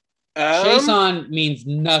 Chason means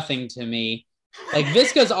nothing to me. Like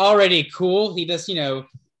Viska's already cool. He just,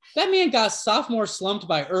 that man got sophomore slumped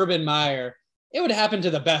by Urban Meyer. It would happen to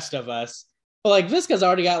the best of us. But like Viska's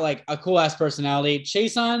already got like a cool ass personality.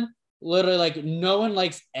 Chason, literally like no one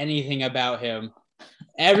likes anything about him.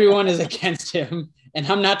 Everyone is against him. And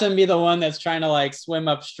I'm not going to be the one that's trying to like swim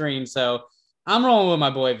upstream. So I'm rolling with my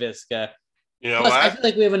boy Viska. Plus, I feel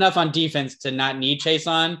like we have enough on defense to not need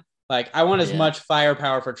Chason. Like I want as much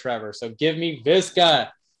firepower for Trevor. So give me Viska.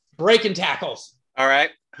 Breaking tackles. All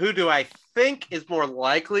right. Who do I think is more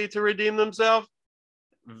likely to redeem themselves?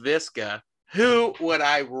 Viska. Who would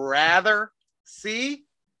I rather see?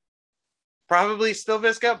 Probably still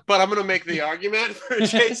Viska, but I'm going to make the argument for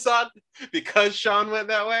Chason because Sean went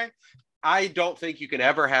that way. I don't think you can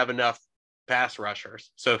ever have enough pass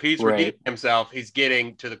rushers. So if he's redeeming himself, he's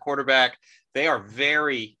getting to the quarterback. They are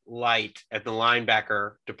very light at the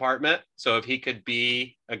linebacker department. So if he could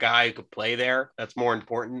be a guy who could play there, that's more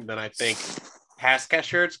important than I think pass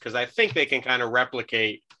catchers, because I think they can kind of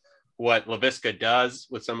replicate what Laviska does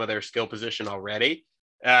with some of their skill position already.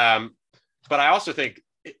 But I also think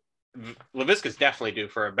Laviska's definitely due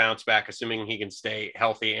for a bounce back, assuming he can stay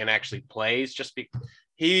healthy and actually plays.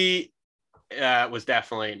 He was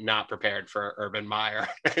definitely not prepared for Urban Meyer,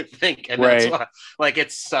 I think. And that's why, like,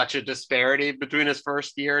 it's such a disparity between his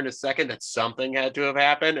first year and his second that something had to have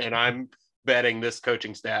happened. And I'm betting this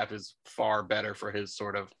coaching staff is far better for his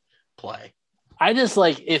sort of play. I just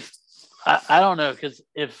like, I don't know, because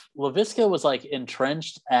if Laviska was like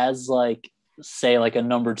entrenched as like, say like a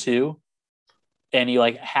number 2 and you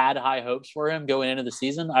like had high hopes for him going into the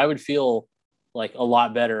season, I would feel like a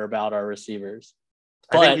lot better about our receivers.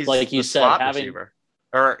 But like you said, receiver.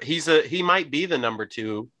 Or he might be the number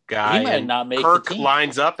 2 guy. He might not make Kirk the team.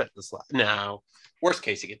 Lines up at the slot. No, worst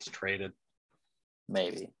case he gets traded.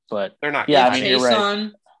 Maybe, but they're not. Yeah, I mean, you're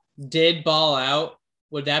right. Did ball out?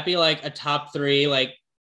 Would that be like a top 3, like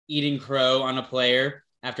eating crow on a player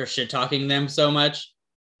after shit talking them so much?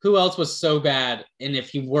 Who else was so bad? And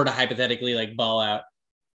if you were to hypothetically like ball out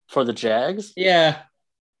for the Jags, yeah,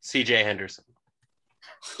 CJ Henderson.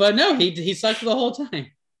 But no, he sucked the whole time.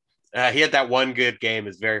 He had that one good game,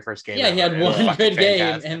 his very first game. Yeah, ever. He had one good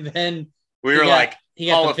game, and then we were like,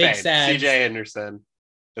 Hall of Fame, CJ Henderson,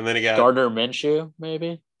 and then he got Gardner Minshew,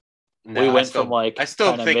 maybe. No, we went from like I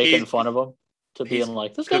still think making fun of him to being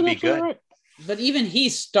like, this could be good. Right. But even he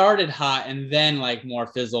started hot and then like more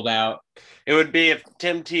fizzled out. It would be if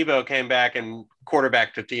Tim Tebow came back and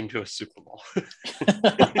quarterbacked a team to a Super Bowl.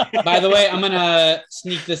 By the way, I'm gonna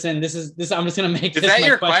sneak this in. This. I'm just gonna make. Is this that my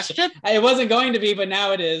your question? It wasn't going to be, but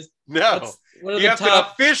now it is. No. You have to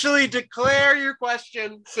officially declare your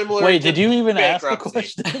question. Similar. Wait, did you even ask a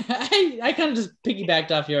question? I kind of just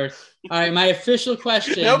piggybacked off yours. All right, my official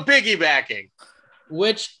question. No piggybacking.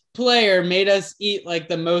 Which player made us eat like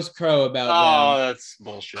the most crow about them? Oh, that's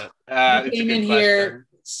bullshit. He came in here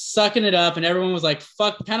sucking it up, and everyone was like,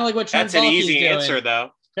 "Fuck!" Kind of like what Trent Baalke's doing. That's an easy answer,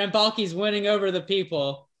 though. Trent Baalke's winning over the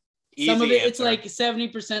people. Some of it, it's like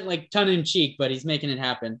 70% like tongue in cheek, but he's making it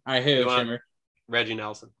happen. All right, who, Shimmer? Reggie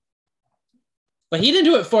Nelson. But he didn't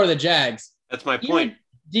do it for the Jags. That's my point.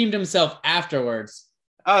 He redeemed himself afterwards.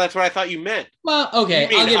 Oh, that's what I thought you meant. Well, okay,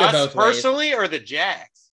 I'll give it both personally ways. Or the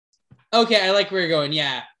Jags? Okay, I like where you're going.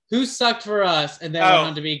 Yeah. Who sucked for us and then went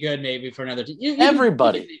on to be good maybe for another team?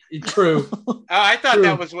 Everybody. True. I thought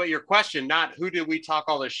that was what your question, not who did we talk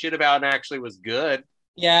all this shit about and actually was good.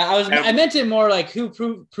 Yeah, I meant it more like who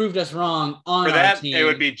proved us wrong on our team. It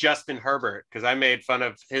would be Justin Herbert, because I made fun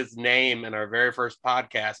of his name in our very first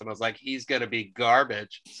podcast, and I was like, he's going to be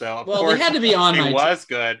garbage. So of course, they had to be on my team. Was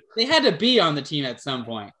good. They had to be on the team at some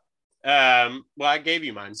point. Well, I gave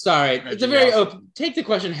you mine. Sorry, it's a very open. Take the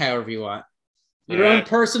question however you want. Your own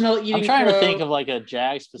personal eating. I'm trying to think of like a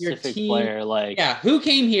Jag specific player. Like, who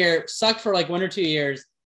came here, sucked for like 1 or 2 years,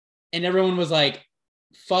 and everyone was like,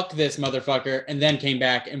 fuck this motherfucker, and then came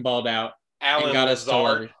back and balled out and got us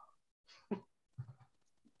started.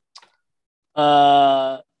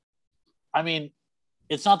 I mean,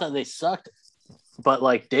 it's not that they sucked, but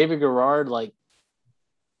like David Garrard like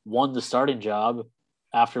won the starting job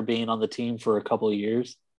after being on the team for a couple of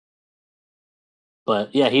years.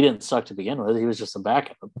 But yeah, he didn't suck to begin with. He was just a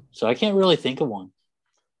backup. So I can't really think of one.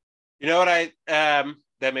 You know what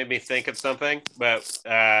that made me think of something, but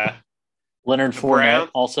Leonard Fournette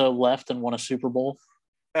also left and won a Super Bowl.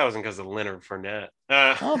 That wasn't because of Leonard Fournette.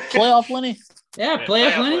 Playoff Lenny. Yeah,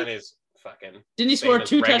 playoff Lenny. Lenny's fucking. Didn't he score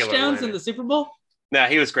 2 touchdowns in the Super Bowl? No,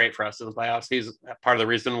 he was great for us in the playoffs. He's part of the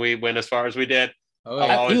reason we went as far as we did. Oh,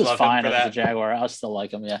 yeah. He was fine as a Jaguar. I still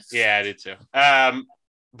like him. Yeah. Yeah, I do too.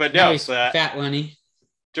 But no, fat Lenny.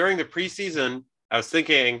 During the preseason, I was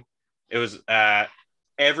thinking it was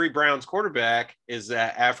every Browns quarterback is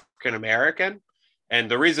African American, and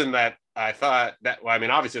the reason that I thought that, well, I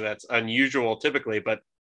mean, obviously that's unusual typically, but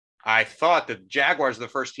I thought that Jaguars are the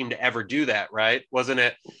first team to ever do that, right? Wasn't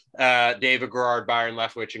it David Garrard, Byron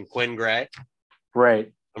Leftwich, and Quinn Gray?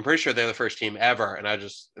 Right. I'm pretty sure they're the first team ever, and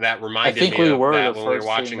that reminded me of that when we were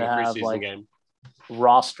watching the preseason game.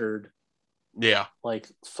 Rostered. Yeah. Like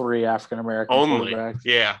 3 African American quarterbacks.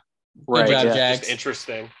 Yeah. Right. Good job, Jags. Just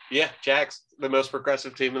interesting. Yeah, Jags, the most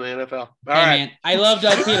progressive team in the NFL. All right. Man, I love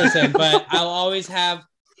Doug Peterson, but I'll always have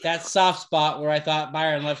that soft spot where I thought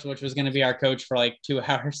Byron Leftwich was going to be our coach for like 2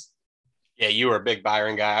 hours. Yeah, you were a big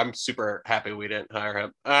Byron guy. I'm super happy we didn't hire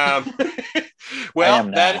him.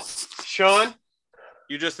 Well, Sean,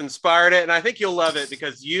 you just inspired it, and I think you'll love it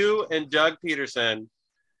because you and Doug Peterson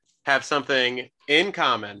have something in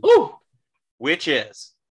common. Ooh. Which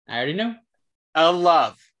is, I already know, a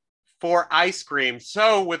love for ice cream.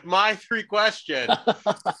 So with my 3 questions,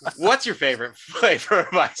 what's your favorite flavor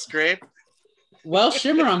of ice cream? Well,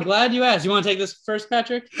 Shimmer, I'm glad you asked. You want to take this first,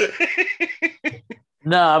 Patrick?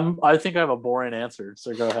 No, I think I have a boring answer,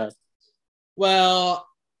 so go ahead. Well,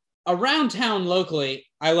 around town locally,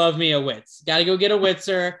 I love me a Witz. Got to go get a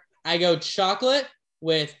Witzer. I go chocolate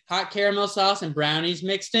with hot caramel sauce and brownies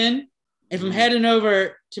mixed in. If I'm heading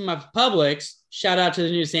over to my Publix, shout out to the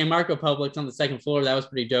new San Marco Publix on the 2nd floor. That was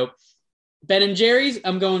pretty dope. Ben & Jerry's,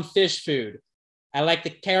 I'm going fish food. I like the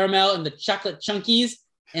caramel and the chocolate chunkies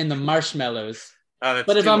and the marshmallows. But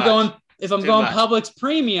if I'm going Publix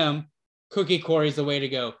Premium, Cookie Quarry's the way to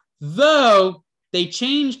go. Though they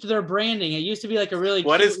changed their branding. It used to be like a really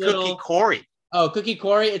What is Cookie Quarry? Oh, Cookie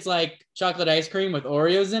Quarry, it's like chocolate ice cream with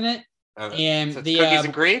Oreos in it. And so the cookies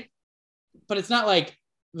and cream? But it's not like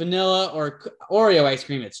vanilla or Oreo ice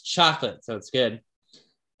cream. It's chocolate, so it's good.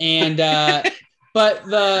 And but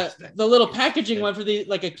the little packaging went for the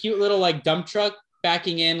like a cute little like dump truck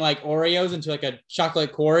backing in like Oreos into like a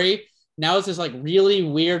chocolate quarry. Now it's this like really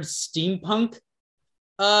weird steampunk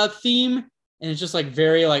theme, and it's just like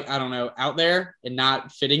very like, I don't know, out there and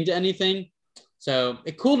not fitting to anything. So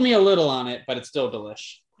it cooled me a little on it, but it's still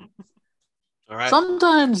delish. All right.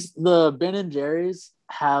 Sometimes the Ben & Jerry's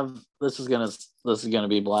have, this is gonna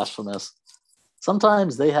be blasphemous.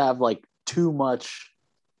 Sometimes they have like too much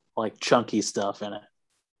like chunky stuff in it.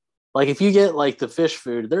 Like if you get like the fish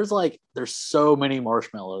food, there's so many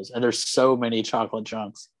marshmallows and there's so many chocolate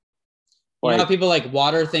chunks. You know how people like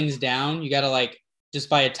water things down? You gotta like just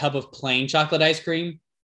buy a tub of plain chocolate ice cream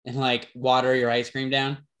and like water your ice cream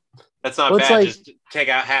down. That's not bad. Like, just take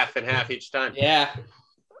out half and half each time. Yeah.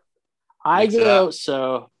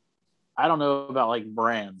 So I don't know about like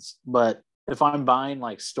brands, but if I'm buying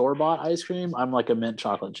like store-bought ice cream, I'm like a mint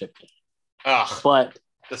chocolate chip kid. Oh, but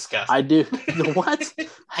disgusting. I do what?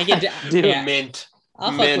 I get mint.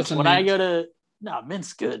 When I go to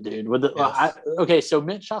mint's good, dude. With the so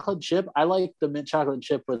mint chocolate chip, I like the mint chocolate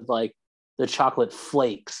chip with like the chocolate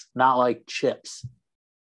flakes, not like chips.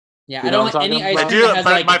 Yeah, I don't like any ice cream. I do,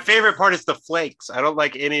 but my favorite part is the flakes. I don't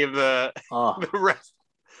like any of the rest.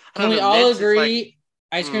 Can we all agree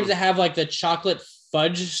ice creams that have like the chocolate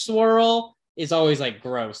fudge swirl is always like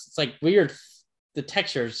gross. It's like weird. The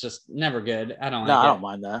texture is just never good. I don't like it. I don't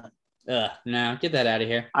mind that. No, get that out of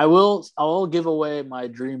here. I will give away my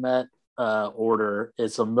Dreamette order.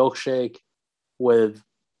 It's a milkshake with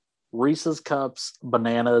Reese's Cups,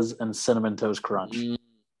 bananas, and Cinnamon Toast Crunch.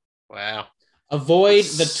 Wow. Avoid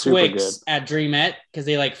the Twix at Dreamette because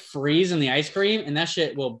they like freeze in the ice cream, and that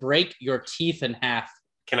shit will break your teeth in half.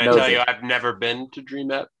 Can I tell you, I've never been to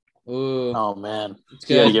Dreamette. Ooh. Oh man,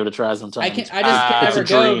 you gotta give it a try sometime. I just can never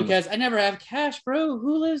go because I never have cash, bro.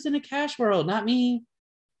 Who lives in a cash world? Not me.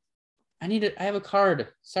 I have a card.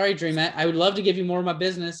 Sorry, Dreamette. I would love to give you more of my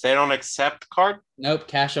business. They don't accept card? Nope,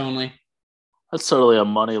 cash only. That's totally a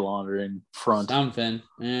money laundering front. Something.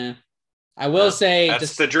 Yeah. I will say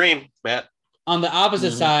that's the dream, Matt. On the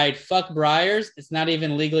opposite side, fuck Breyers. It's not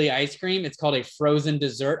even legally ice cream. It's called a frozen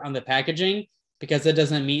dessert on the packaging because it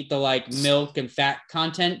doesn't meet the like milk and fat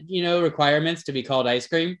content, requirements to be called ice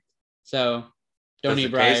cream. So don't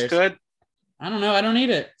eat Breyers. Taste good? I don't know. I don't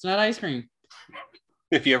eat it. It's not ice cream.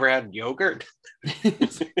 Have you ever had yogurt?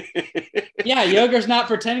 Yeah, yogurt's not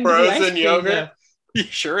pretending to be ice cream. Frozen yogurt?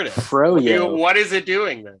 Sure it is. Froyo. What is it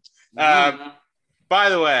doing then? By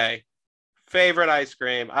the way, favorite ice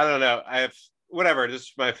cream. I don't know. This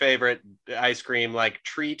is my favorite ice cream like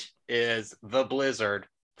treat is the Blizzard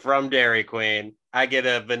from Dairy Queen. I get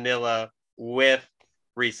a vanilla with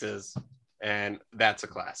Reese's, and that's a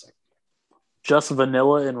classic. Just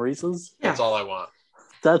vanilla and Reese's? Yeah. That's all I want.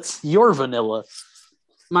 That's your vanilla.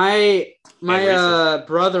 My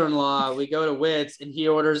brother-in-law, we go to Witt's and he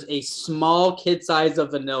orders a small kid size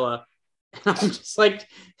of vanilla. And I'm just like,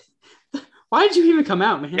 why did you even come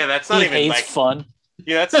out, man? Yeah, that's not even like fun.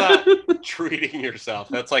 Yeah, that's not treating yourself.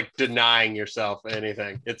 That's like denying yourself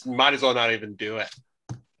anything. It's might as well not even do it.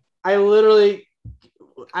 I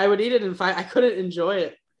would eat it in 5. I couldn't enjoy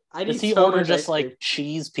it. Does he order just like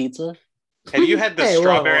cheese pizza? Have you had the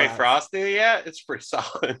strawberry frosty yet? It's pretty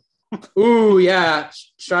solid. Ooh, yeah.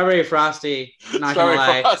 Strawberry frosty. Not gonna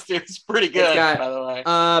lie. Frosty is pretty good, by the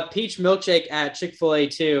way. Peach milkshake at Chick-fil-A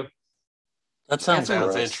too. That sounds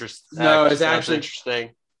interesting. No, it's actually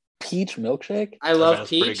interesting. Peach milkshake? I love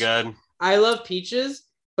peach. Pretty good. I love peaches,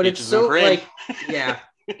 but it's so like, yeah.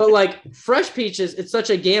 But like fresh peaches, it's such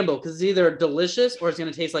a gamble because it's either delicious or it's going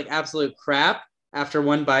to taste like absolute crap after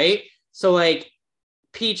one bite. So like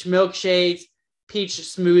peach milkshakes, peach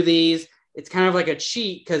smoothies, it's kind of like a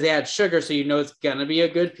cheat because they add sugar. So it's going to be a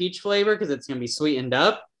good peach flavor because it's going to be sweetened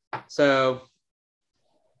up. So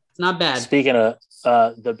it's not bad. Speaking of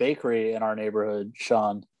the bakery in our neighborhood,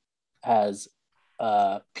 Sean, has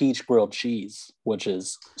peach grilled cheese, which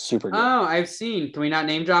is super good. Oh, I've seen. Can we not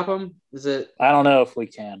name drop them? Is it? I don't know if we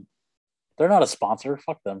can. They're not a sponsor.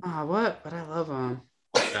 Fuck them. Oh, what? But I love them.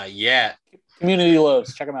 Not yet. Community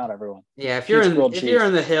Loaves. Check them out, everyone. Yeah, if you're in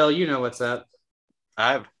the hill, you know what's up.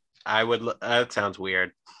 I would. That sounds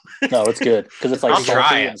weird. No, it's good because it's like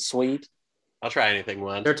salty and sweet. I'll try anything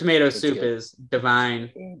once. Their tomato soup is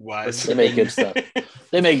divine. They make good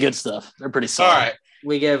stuff. They're pretty solid. All right.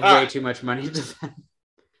 We give way too much money to them.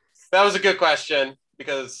 That was a good question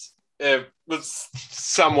because it was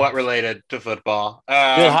somewhat related to football.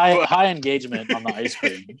 High engagement on the ice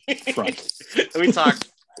cream front. We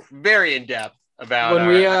talked very in depth about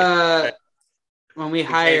when we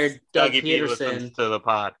hired Doug Dougie Peterson to the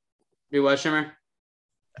pod. Do what, Shimmer?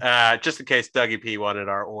 Just in case Dougie P wanted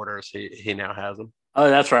our orders, he now has them. Oh,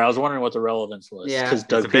 that's right. I was wondering what the relevance was. Yeah, because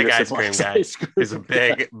Doug Peterson ice cream guy. He's a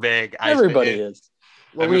big ice Everybody cream. is.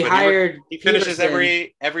 When we hired, he finishes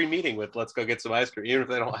every meeting with "Let's go get some ice cream," even if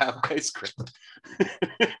they don't have ice cream.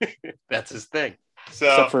 That's his thing. So,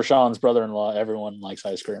 except for Sean's brother-in-law, everyone likes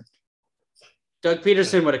ice cream. Doug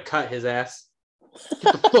Peterson would have cut his ass.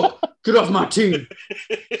 Get off my team,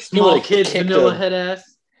 small kid, vanilla head ass.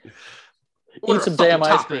 Eat some damn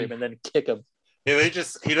ice cream and then kick him. Yeah,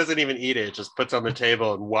 he doesn't even eat it. Just puts it on the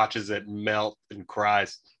table and watches it melt and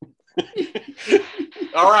cries.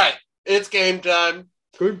 All right, it's game time.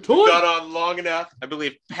 We've gone on long enough. I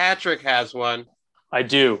believe Patrick has one. I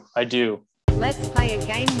do. Let's play a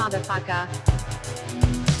game, motherfucker.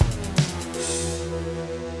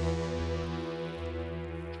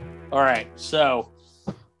 All right, so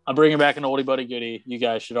I'm bringing back an oldie buddy goodie. You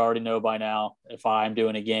guys should already know by now. If I'm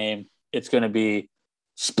doing a game, it's going to be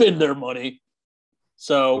spend their money.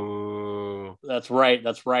 So That's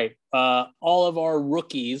right. All of our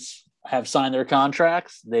rookies have signed their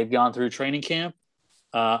contracts. They've gone through training camp.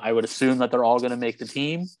 I would assume that they're all going to make the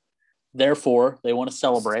team. Therefore, they want to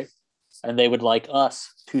celebrate, and they would like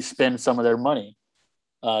us to spend some of their money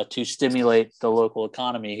to stimulate the local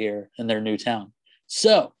economy here in their new town.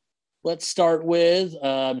 So let's start with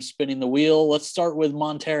spinning the wheel. Let's start with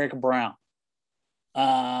Monteric Brown.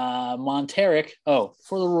 Monteric,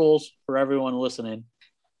 for the rules, for everyone listening,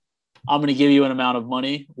 I'm going to give you an amount of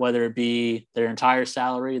money, whether it be their entire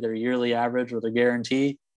salary, their yearly average, or their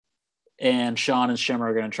guarantee. And Sean and Shimmer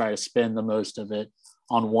are going to try to spend the most of it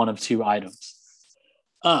on one of two items.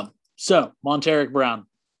 So Monteric Brown,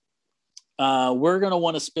 we're going to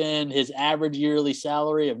want to spend his average yearly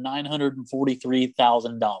salary of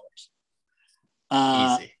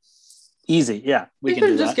 $943,000. Easy. Yeah. We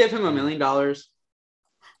can just give him $1 million.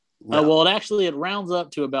 No. Well, it rounds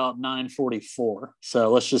up to about 944.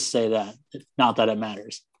 So let's just say that. Not that it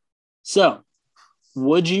matters. So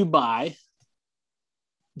would you buy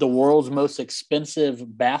the world's most expensive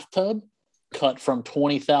bathtub cut from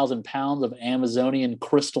 20,000 pounds of Amazonian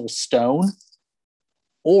crystal stone?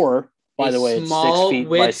 Or, by the way, it's 6 feet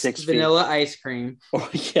by 6 feet. Vanilla ice cream. Or,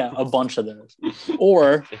 a bunch of those.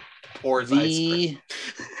 Or the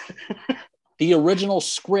original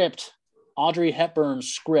script, Audrey Hepburn's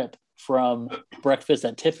script from Breakfast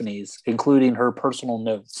at Tiffany's, including her personal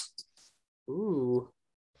notes. Ooh.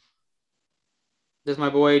 Does my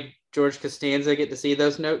boy George Costanza get to see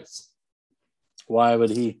those notes? Why would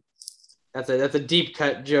he? That's a deep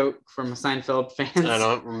cut joke from Seinfeld fans. I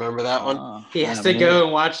don't remember that one. He has to go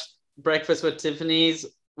and watch Breakfast with Tiffany's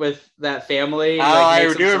with that family.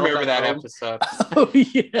 I do remember that episode. Oh,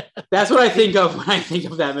 yeah. That's what I think of when I think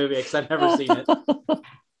of that movie, because I've never seen it.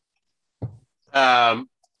 All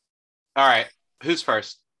right. Who's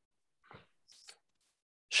first?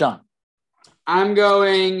 Sean. I'm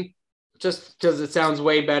going, just because it sounds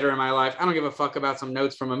way better in my life, I don't give a fuck about some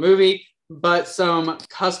notes from a movie, but some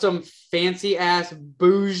custom fancy ass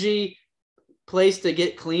bougie place to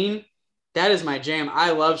get clean. That is my jam.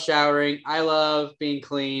 I love showering. I love being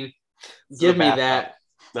clean. Give me that.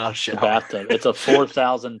 Not a shower. Bathtub. It's a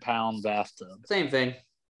 4,000-pound bathtub. Same thing.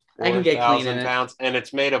 I can get clean in pounds, and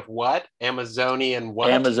it's made of what? Amazonian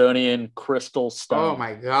what? Amazonian crystal stone. Oh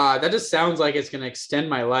my god, that just sounds like it's going to extend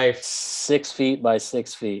my life. 6 feet by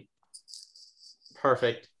 6 feet.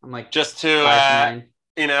 Perfect. I'm like, just to I'm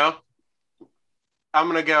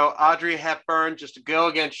going to go Audrey Hepburn just to go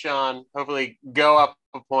against Sean. Hopefully go up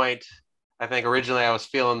a point. I think originally I was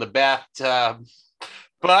feeling the bathtub,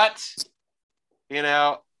 but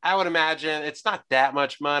I would imagine it's not that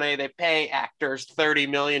much money. They pay actors $30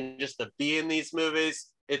 million just to be in these movies.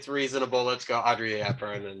 It's reasonable. Let's go Audrey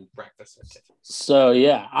Hepburn and Breakfast at Tiffany's. So,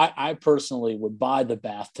 I personally would buy the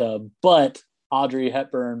bathtub, but Audrey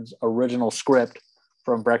Hepburn's original script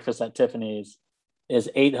from Breakfast at Tiffany's is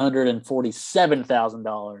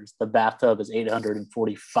 $847,000. The bathtub is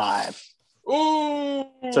 $845,000. Ooh!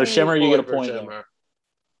 So, Shimmer, you get a point there.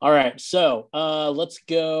 All right, so let's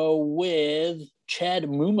go with Chad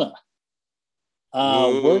Muma.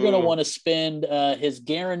 We're going to want to spend his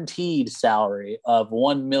guaranteed salary of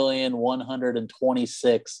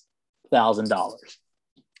 $1,126,000.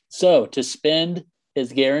 So to spend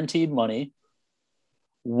his guaranteed money,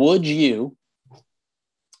 would you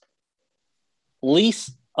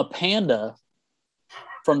lease a panda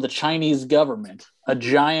from the Chinese government, a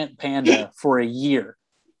giant panda, for a year?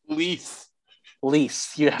 Lease.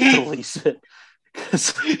 You have to lease it.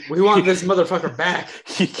 We want this motherfucker back.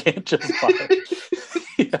 You can't just buy it.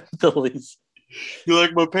 You have to lease. You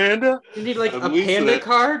like my panda? You need like a panda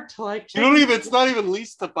card to like. It's not even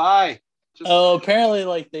leased to buy.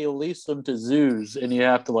 Apparently they lease them to zoos and you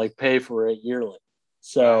have to pay for it yearly.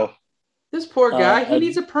 So this poor guy, he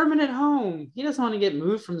needs a permanent home. He doesn't want to get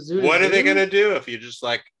moved from zoo to zoo. What are they going to do if you just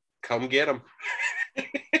come get him?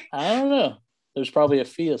 I don't know. There's probably a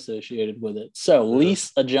fee associated with it. So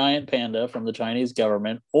lease a giant panda from the Chinese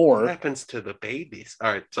government, or what happens to the babies? All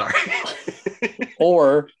right, sorry.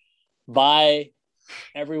 Or buy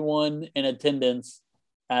everyone in attendance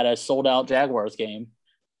at a sold-out Jaguars game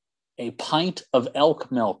a pint of elk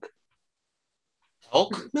milk.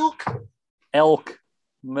 Elk milk? Elk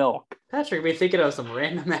milk. Patrick, be thinking of some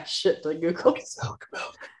random ass shit to Google. Elk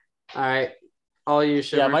milk. All right, all you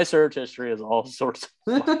should. Yeah, my search history is all sorts of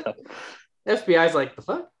fucked up. FBI's like, the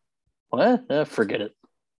fuck? What? Forget it.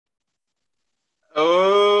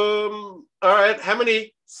 All right. How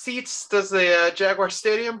many seats does the Jaguar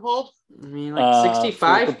Stadium hold? I mean, like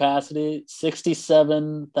 65 capacity,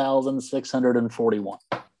 67,641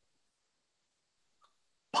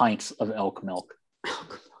 pints of elk milk.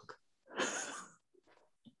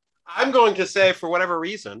 I'm going to say, for whatever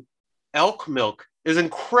reason, elk milk is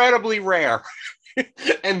incredibly rare,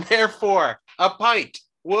 and therefore a pint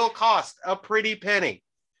will cost a pretty penny.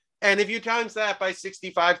 And if you times that by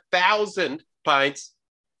 65,000 pints,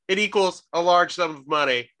 it equals a large sum of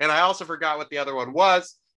money. And I also forgot what the other one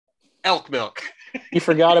was. Elk milk. You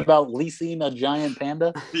forgot about leasing a giant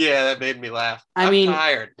panda? Yeah, that made me laugh. I'm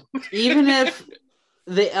tired. Even if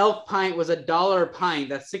the elk pint was $1 a pint,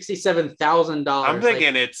 that's $67,000. I'm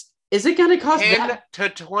thinking is it going to cost $10 to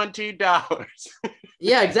 $20?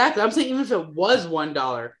 Yeah, exactly. I'm saying even if it was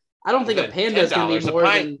 $1, I don't think a panda is going to be more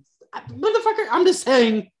than... Motherfucker, I'm just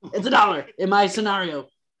saying it's $1 in my scenario.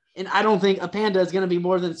 And I don't think a panda is going to be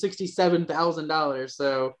more than $67,000.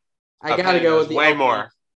 So I got to go with the way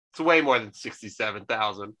more. It's way more than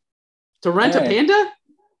 67,000. To rent a panda?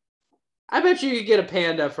 I bet you could get a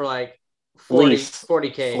panda for like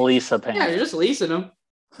 40K. Lease a panda. Yeah, you're just leasing them.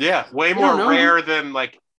 Yeah, way more rare than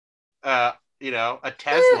like, a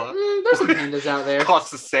Tesla. There's some pandas out there.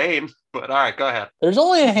 Costs the same, but all right, go ahead. There's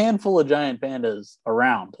only a handful of giant pandas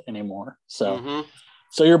around anymore. So,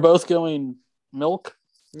 So you're both going milk?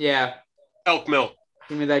 Yeah. Elk milk.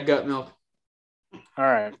 Give me that gut milk. All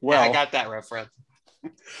right. Well, I got that reference.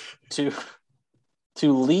 To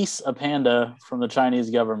lease a panda from the Chinese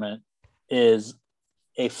government is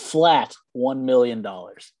a flat $1 million.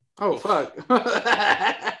 Oh, fuck.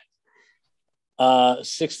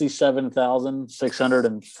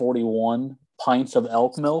 67,641 pints of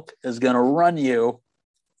elk milk is going to run you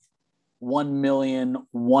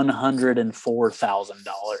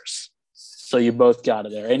 $1,104,000. So you both got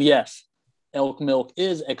it there. And yes, elk milk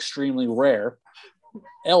is extremely rare.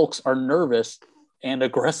 Elks are nervous and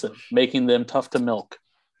aggressive, making them tough to milk.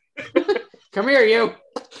 Come here, you.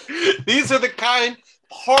 These are the kind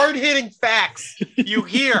hard-hitting facts you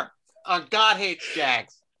hear on God Hates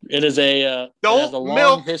Jags. It is a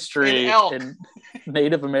long history in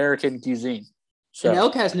Native American cuisine. So. An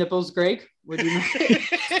elk has nipples, Greg. Would you know?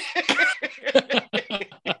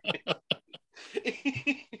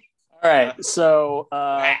 All right, so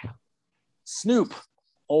Snoop,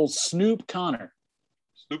 old Snoop Connor.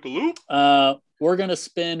 Snoop-a-loop? We're going to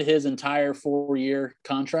spend his entire 4-year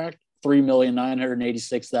contract,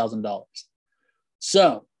 $3,986,000.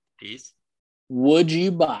 So, would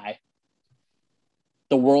you buy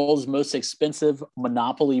the world's most expensive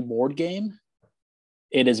Monopoly board game?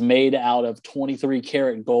 It is made out of 23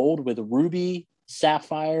 karat gold with ruby,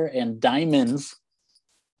 sapphire, and diamonds.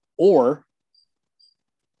 Or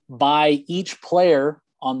buy each player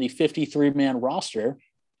on the 53-man roster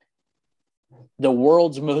the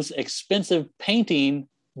world's most expensive painting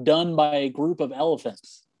done by a group of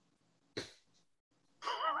elephants.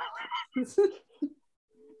 I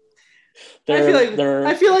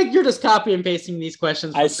feel like you're just copy and pasting these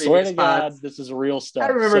questions. I swear to God, this is real stuff. I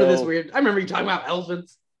remember this weird. I remember you talking about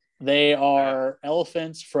elephants. They are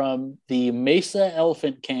elephants from the Mesa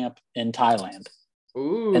Elephant Camp in Thailand.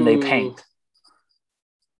 Ooh. And they paint.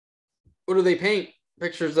 What do they paint?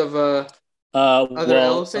 Pictures of other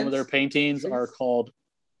elephants? Some of their paintings are called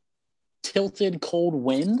Tilted Cold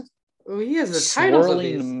Wind. Oh, he has the titles of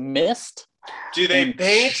these. Swirling Mist. Do they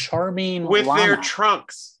paint Charming with Llama. their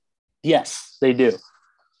trunks? Yes, they do.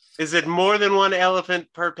 Is it more than one elephant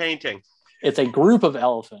per painting? It's a group of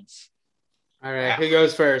elephants. All right, who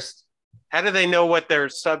goes first? How do they know what their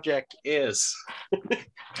subject is?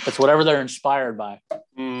 It's whatever they're inspired by.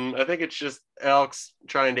 I think it's just elks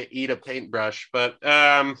trying to eat a paintbrush, but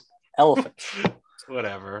elephants.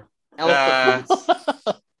 Whatever. Elephants.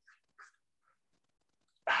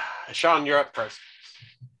 Sean, you're up first.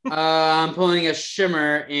 I'm pulling a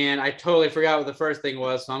shimmer, and I totally forgot what the first thing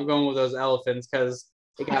was, so I'm going with those elephants because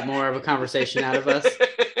it got more of a conversation out of us.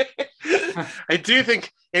 I do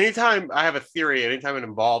think anytime I have a theory, anytime it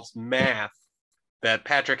involves math that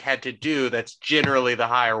Patrick had to do, that's generally the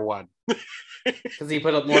higher one. Because he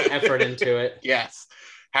put more effort into it. Yes.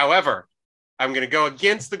 However, I'm going to go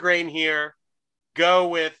against the grain here, go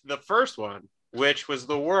with the first one, which was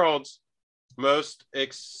the world's most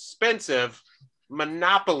expensive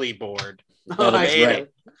Monopoly board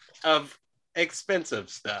of expensive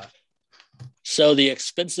stuff. So the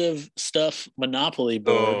expensive stuff Monopoly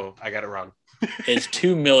board. Oh, I got it wrong. is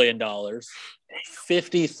 $2 million.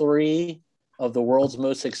 53 of the world's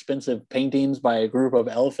most expensive paintings by a group of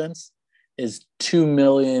elephants is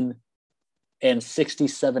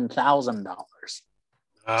 $2,067,000.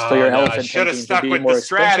 So your elephant I should have stuck with the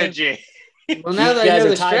strategy. Well, now that I know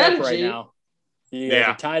the strategy. Right now. You guys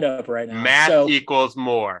are tied up right now. Math equals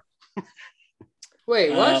more.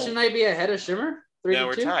 Wait, what? Shouldn't I be ahead of Shimmer? 3-2? No,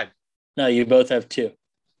 we're tied. No, you both have 2.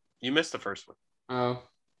 You missed the first one. Oh.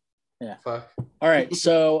 Yeah. Fuck. All right.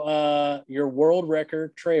 So your world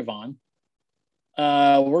record, Trayvon.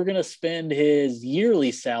 We're gonna spend his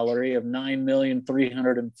yearly salary of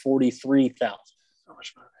 $9,343,000. So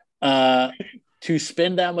much money. To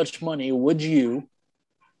spend that much money, would you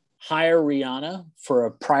hire Rihanna for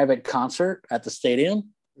a private concert at the stadium?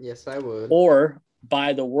 Yes, I would. Or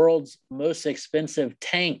buy the world's most expensive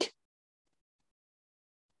tank?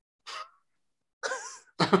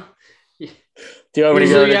 Do you want me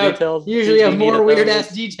to go into details? Usually have more weird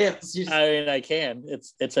ass details. I mean, I can.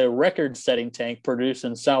 It's a record-setting tank produced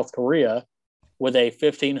in South Korea with a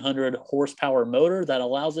 1,500 horsepower motor that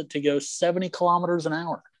allows it to go 70 kilometers an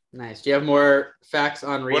hour. Nice. Do you have more facts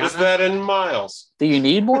on Rihanna? What is that in miles? Do you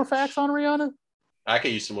need more facts on Rihanna? I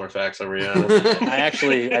could use some more facts on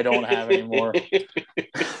Rihanna. I don't have any more. It's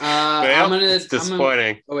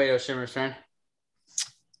disappointing. Shimmer's turn.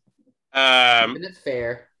 Isn't it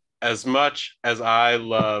fair? As much as I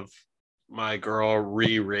love my girl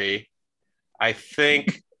Riri, I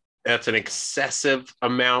think that's an excessive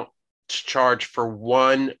amount to charge for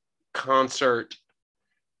one concert.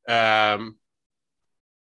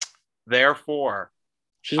 Therefore,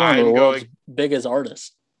 she's one of the world's biggest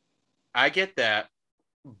artists. I get that,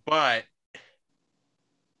 but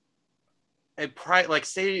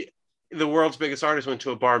say the world's biggest artist went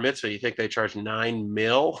to a bar mitzvah, you think they charge $9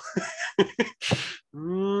 million?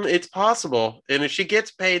 It's possible. And if she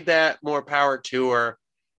gets paid that, more power to her.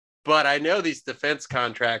 But I know these defense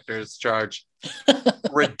contractors charge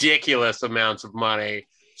ridiculous amounts of money.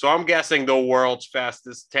 So I'm guessing the world's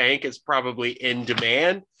fastest tank is probably in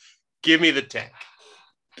demand. Give me the tank.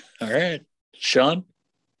 All right. Sean?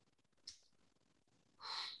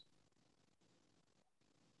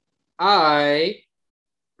 I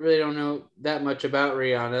really don't know that much about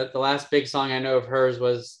Rihanna. The last big song I know of hers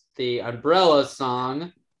was the Umbrella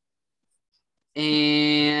song.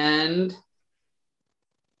 And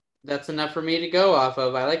that's enough for me to go off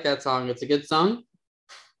of. I like that song. It's a good song.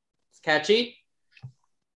 It's catchy.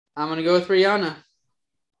 I'm going to go with Rihanna.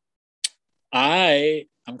 I'm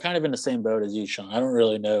kind of in the same boat as you, Sean. I don't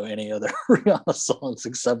really know any other Rihanna songs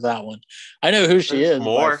except that one. I know who she is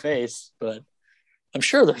by face, but I'm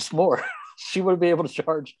sure there's more. She wouldn't be able to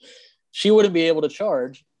charge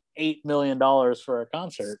 $8 million for a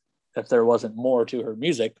concert if there wasn't more to her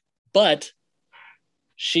music, but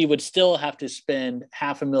she would still have to spend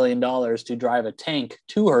 $500,000 to drive a tank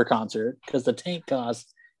to her concert because the tank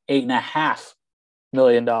costs $8.5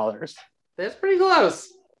 million. That's pretty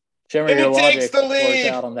close. Shimmer, your logic worked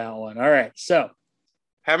out on that one. All right, so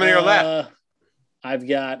how many are left? I've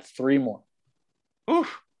got 3 more.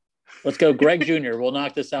 Oof. Let's go, Greg Jr. We'll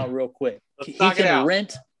knock this out real quick. He can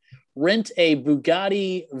rent a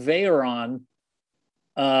Bugatti Veyron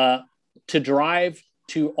to drive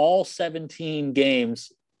to all 17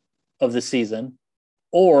 games of the season.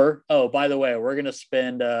 Or, by the way, we're going to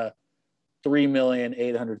spend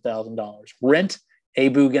 $3,800,000. Rent a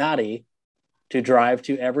Bugatti to drive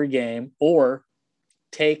to every game, or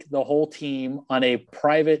take the whole team on a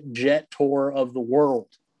private jet tour of the world.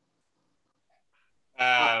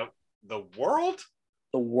 The world?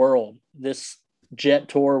 The world. This jet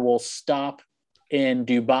tour will stop in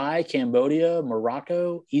Dubai, Cambodia,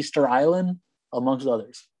 Morocco, Easter Island, amongst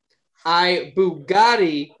others. I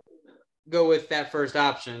Bugatti go with that first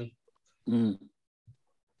option.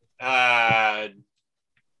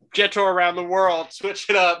 Jet tour around the world, switch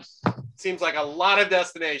it up. Seems like a lot of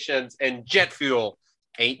destinations, and jet fuel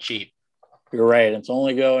ain't cheap. You're right. It's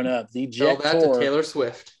only going up. The jet tour to Taylor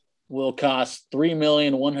Swift will cost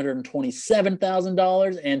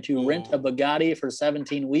 $3,127,000, and to rent a Bugatti for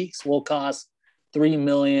 17 weeks will cost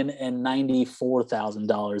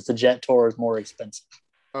 $3,094,000. The jet tour is more expensive.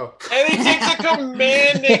 Oh, and he takes a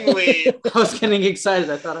commanding lead. I was getting excited.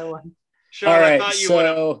 I thought I won. Sure, all right,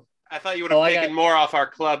 I thought you would have taken more off our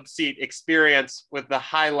club seat experience with the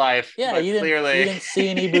High Life. Yeah, you didn't see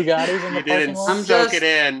any Bugattis in the parking lot? You didn't soak it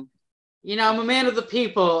in. You know, I'm a man of the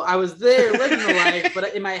people. I was there living the life,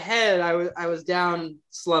 but in my head, I was down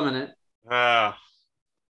slumming it. All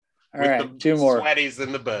right, 2 more. Sweaties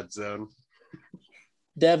in the bud zone.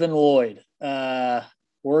 Devin Lloyd.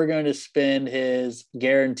 We're going to spend his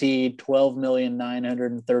guaranteed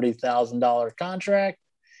 $12,930,000 contract.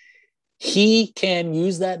 He can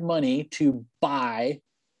use that money to buy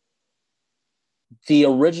the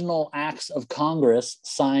original acts of Congress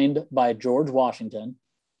signed by George Washington,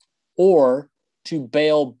 or to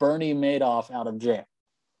bail Bernie Madoff out of jail.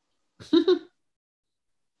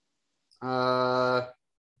 I'm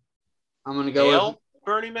gonna go Bail with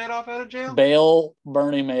Bernie Madoff out of jail. Bail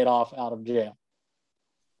Bernie Madoff out of jail.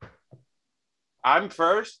 I'm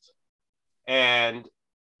first, and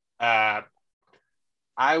I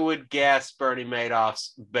would guess Bernie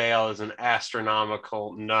Madoff's bail is an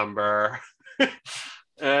astronomical number. Let's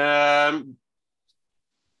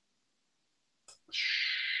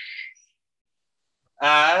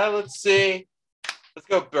see. Let's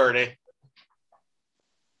go Bernie.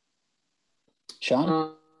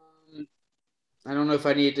 Sean? I don't know if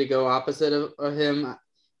I need to go opposite of him.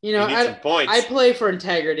 You know, I play for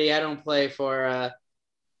integrity. I don't play for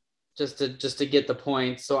just to get the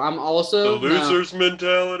points. So I'm also the loser's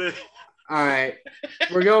mentality. All right,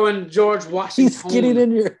 we're going George Washington. He's getting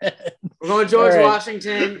in your head. We're going George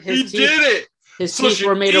Washington. He did it. His teeth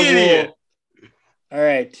were made of wool. All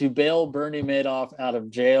right, to bail Bernie Madoff out of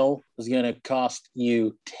jail is going to cost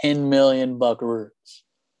you 10 million buckaroos.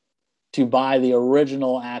 To buy the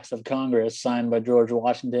original acts of Congress signed by George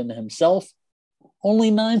Washington himself, only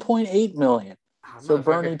 9.8 million. So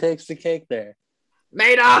Bernie takes the cake there.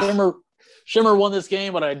 Madoff. Shimmer won this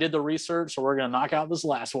game, but I did the research, so we're going to knock out this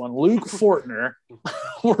last one. Luke Fortner,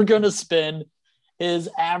 we're going to spend his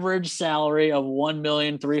average salary of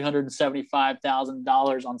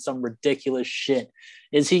 $1,375,000 on some ridiculous shit.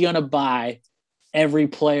 Is he going to buy every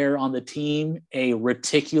player on the team a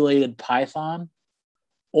reticulated python,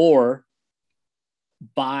 or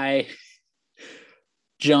buy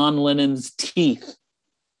John Lennon's teeth?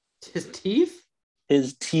 His teeth?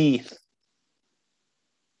 His teeth.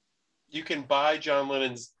 You can buy John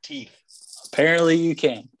Lennon's teeth. Apparently you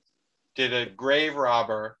can. Did a grave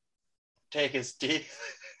robber take his teeth?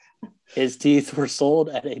 His teeth were sold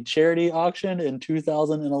at a charity auction in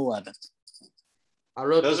 2011. I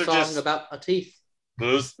wrote the song about a teeth.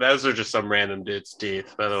 Those are just some random dude's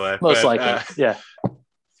teeth, by the way. Most likely, yeah.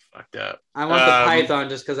 Fucked up. I want the python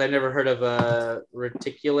just because I've never heard of a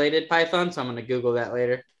reticulated python, so I'm going to Google that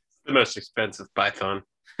later. The most expensive python.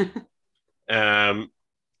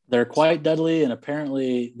 They're quite deadly, and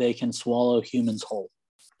apparently they can swallow humans whole.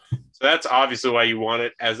 So that's obviously why you want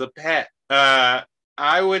it as a pet. I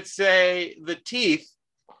would say the teeth,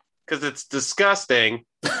 because it's disgusting.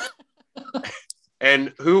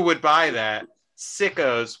 And who would buy that?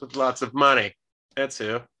 Sickos with lots of money. That's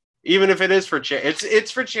who. Even if it is for charity.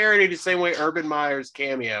 It's for charity the same way Urban Meyer's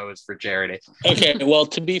cameo is for charity. Okay, well,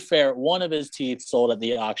 to be fair, one of his teeth sold at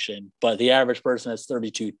the auction, but the average person has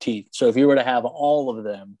 32 teeth. So if you were to have all of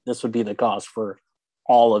them, this would be the cost for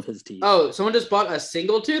all of his teeth. Oh, someone just bought a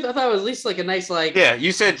single tooth? I thought it was at least like a nice Yeah,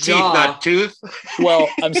 you said teeth, jaw. not tooth. Well,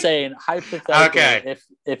 I'm saying hypothetically,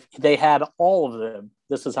 if they had all of them,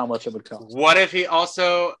 this is how much it would cost. What if he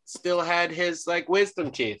also still had his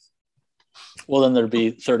wisdom teeth? Well, then there'd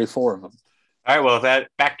be 34 of them. All right, well, if that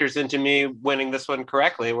factors into me winning this one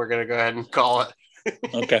correctly, we're going to go ahead and call it.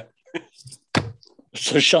 Okay.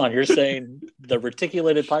 So, Sean, you're saying the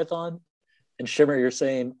reticulated python, and Shimmer, you're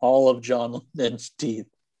saying all of John Lennon's teeth.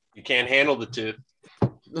 You can't handle the tooth.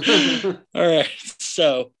 All right.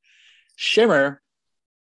 So, Shimmer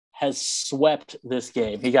has swept this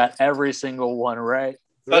game. He got every single one right.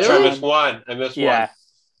 That's right. I missed one. Yeah.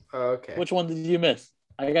 Oh, okay. Which one did you miss?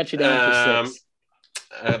 I got you down for 6.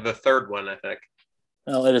 The third one, I think.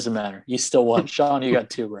 No, it doesn't matter. You still won. Sean, you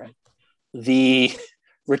got 2 right. The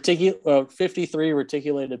 53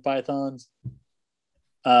 reticulated pythons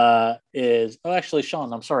is... Oh, actually,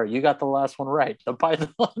 Sean, I'm sorry. You got the last one right. The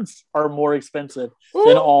pythons are more expensive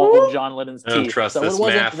than all of John Lennon's teeth. I don't trust so this it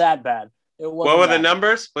wasn't math. that bad. What were the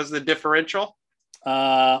numbers? Was the differential?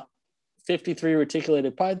 53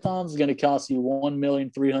 reticulated pythons is going to cost you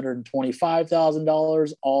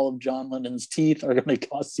 $1,325,000. All of John Lennon's teeth are going to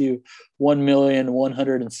cost you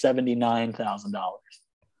 $1,179,000.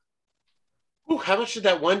 Ooh, how much did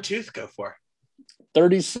that one tooth go for?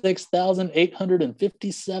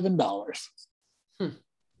 $36,857. Did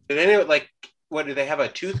they what do they have a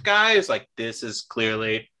tooth guy? It's like, this is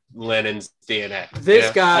clearly Lennon's DNA.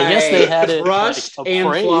 This guy, I guess they had it brushed and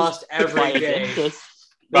flossed every day.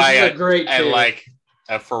 This is a great tooth. And like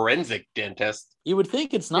a forensic dentist. You would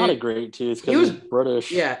think it's not a great tooth because he's British.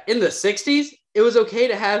 Yeah, in the 60s, it was okay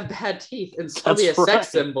to have bad teeth and still be a sex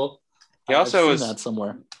symbol. He also was that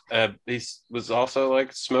somewhere. He was also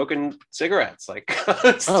smoking cigarettes. He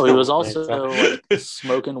was also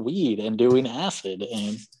smoking weed and doing acid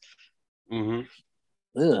and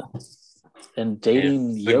and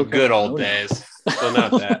dating the good old days. So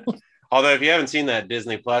not that. Although, if you haven't seen that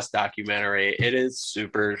Disney Plus documentary, it is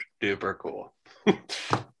super duper cool.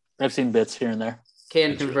 I've seen bits here and there.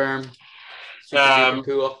 Can confirm. Super duper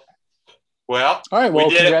cool. Well, all right. Well,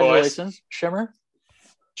 congratulations, Shimmer.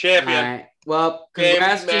 Champion. All right. Well,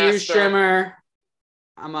 congrats to you, Shimmer.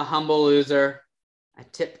 I'm a humble loser. I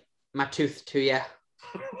tip my tooth to you.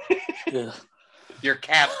 Yeah. Your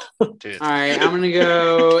cap tooth. All right. I'm going to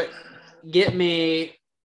go get me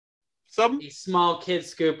a small kid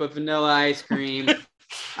scoop of vanilla ice cream.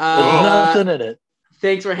 Nothing in it.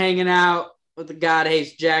 Thanks for hanging out with the God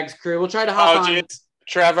Hates Jags crew. We'll try to hop on.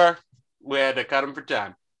 Trevor, we had to cut him for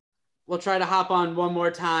time. We'll try to hop on one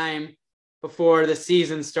more time before the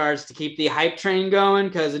season starts to keep the hype train going,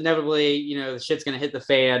 because inevitably, the shit's going to hit the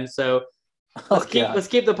fan. So let's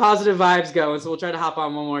keep the positive vibes going. So we'll try to hop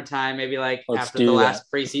on one more time, maybe after the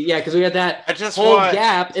last preseason. Yeah, because we got that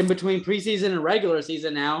gap in between preseason and regular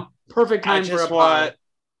season now. Perfect time for a pod.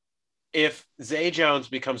 If Zay Jones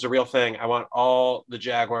becomes a real thing, I want all the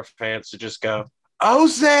Jaguar fans to just go, "Oh,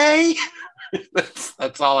 Zay!"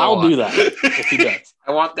 that's all I want. I'll do that if he does.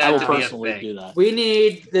 I want that to personally be a thing. Do that. We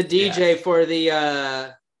need the DJ for the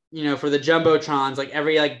for the jumbotrons,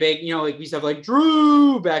 every big, we used to have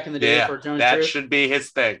Drew back in the day for Jones. That Drew. Should be his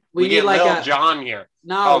thing. We need get Lil John here.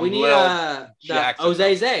 No, we need the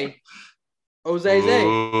Ozay Zay. Ozay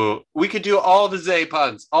Zay. We could do all the Zay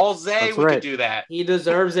puns. All Zay, That's we right. could do that. He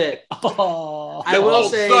deserves it. Oh, I will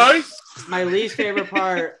say my least favorite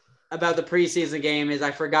part about the preseason game is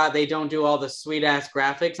I forgot they don't do all the sweet ass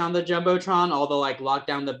graphics on the Jumbotron, all the lock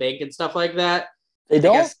down the bank and stuff like that. They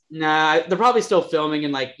don't? Nah, they're probably still filming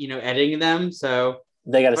and editing them. So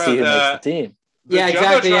they got to see who makes the team. Yeah,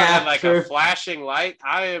 exactly. Jumbotron Yeah, had a flashing light.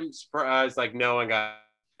 I am surprised no one got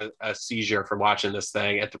a seizure from watching this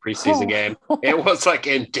thing at the preseason game. It was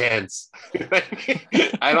intense.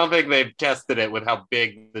 I don't think they've tested it with how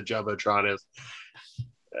big the Jumbotron is.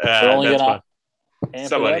 They're only gonna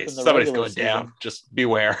somebody's going down. Just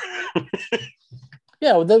beware.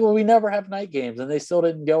 Yeah, we never have night games, and they still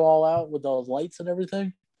didn't go all out with those lights and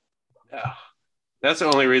everything. Yeah, that's the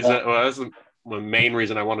only reason. That's the main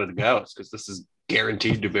reason I wanted to go, is because this is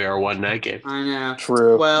guaranteed to be our one night game. I know.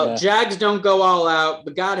 True. Well, yeah. Jags don't go all out,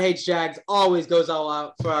 but God Hates Jags always goes all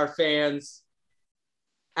out for our fans.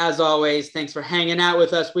 As always, thanks for hanging out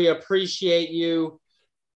with us. We appreciate you.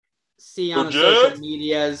 See you on the social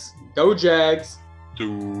medias. Go Jags.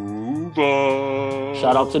 Duval.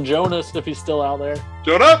 Shout out to Jonas if he's still out there.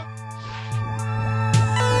 Jonah.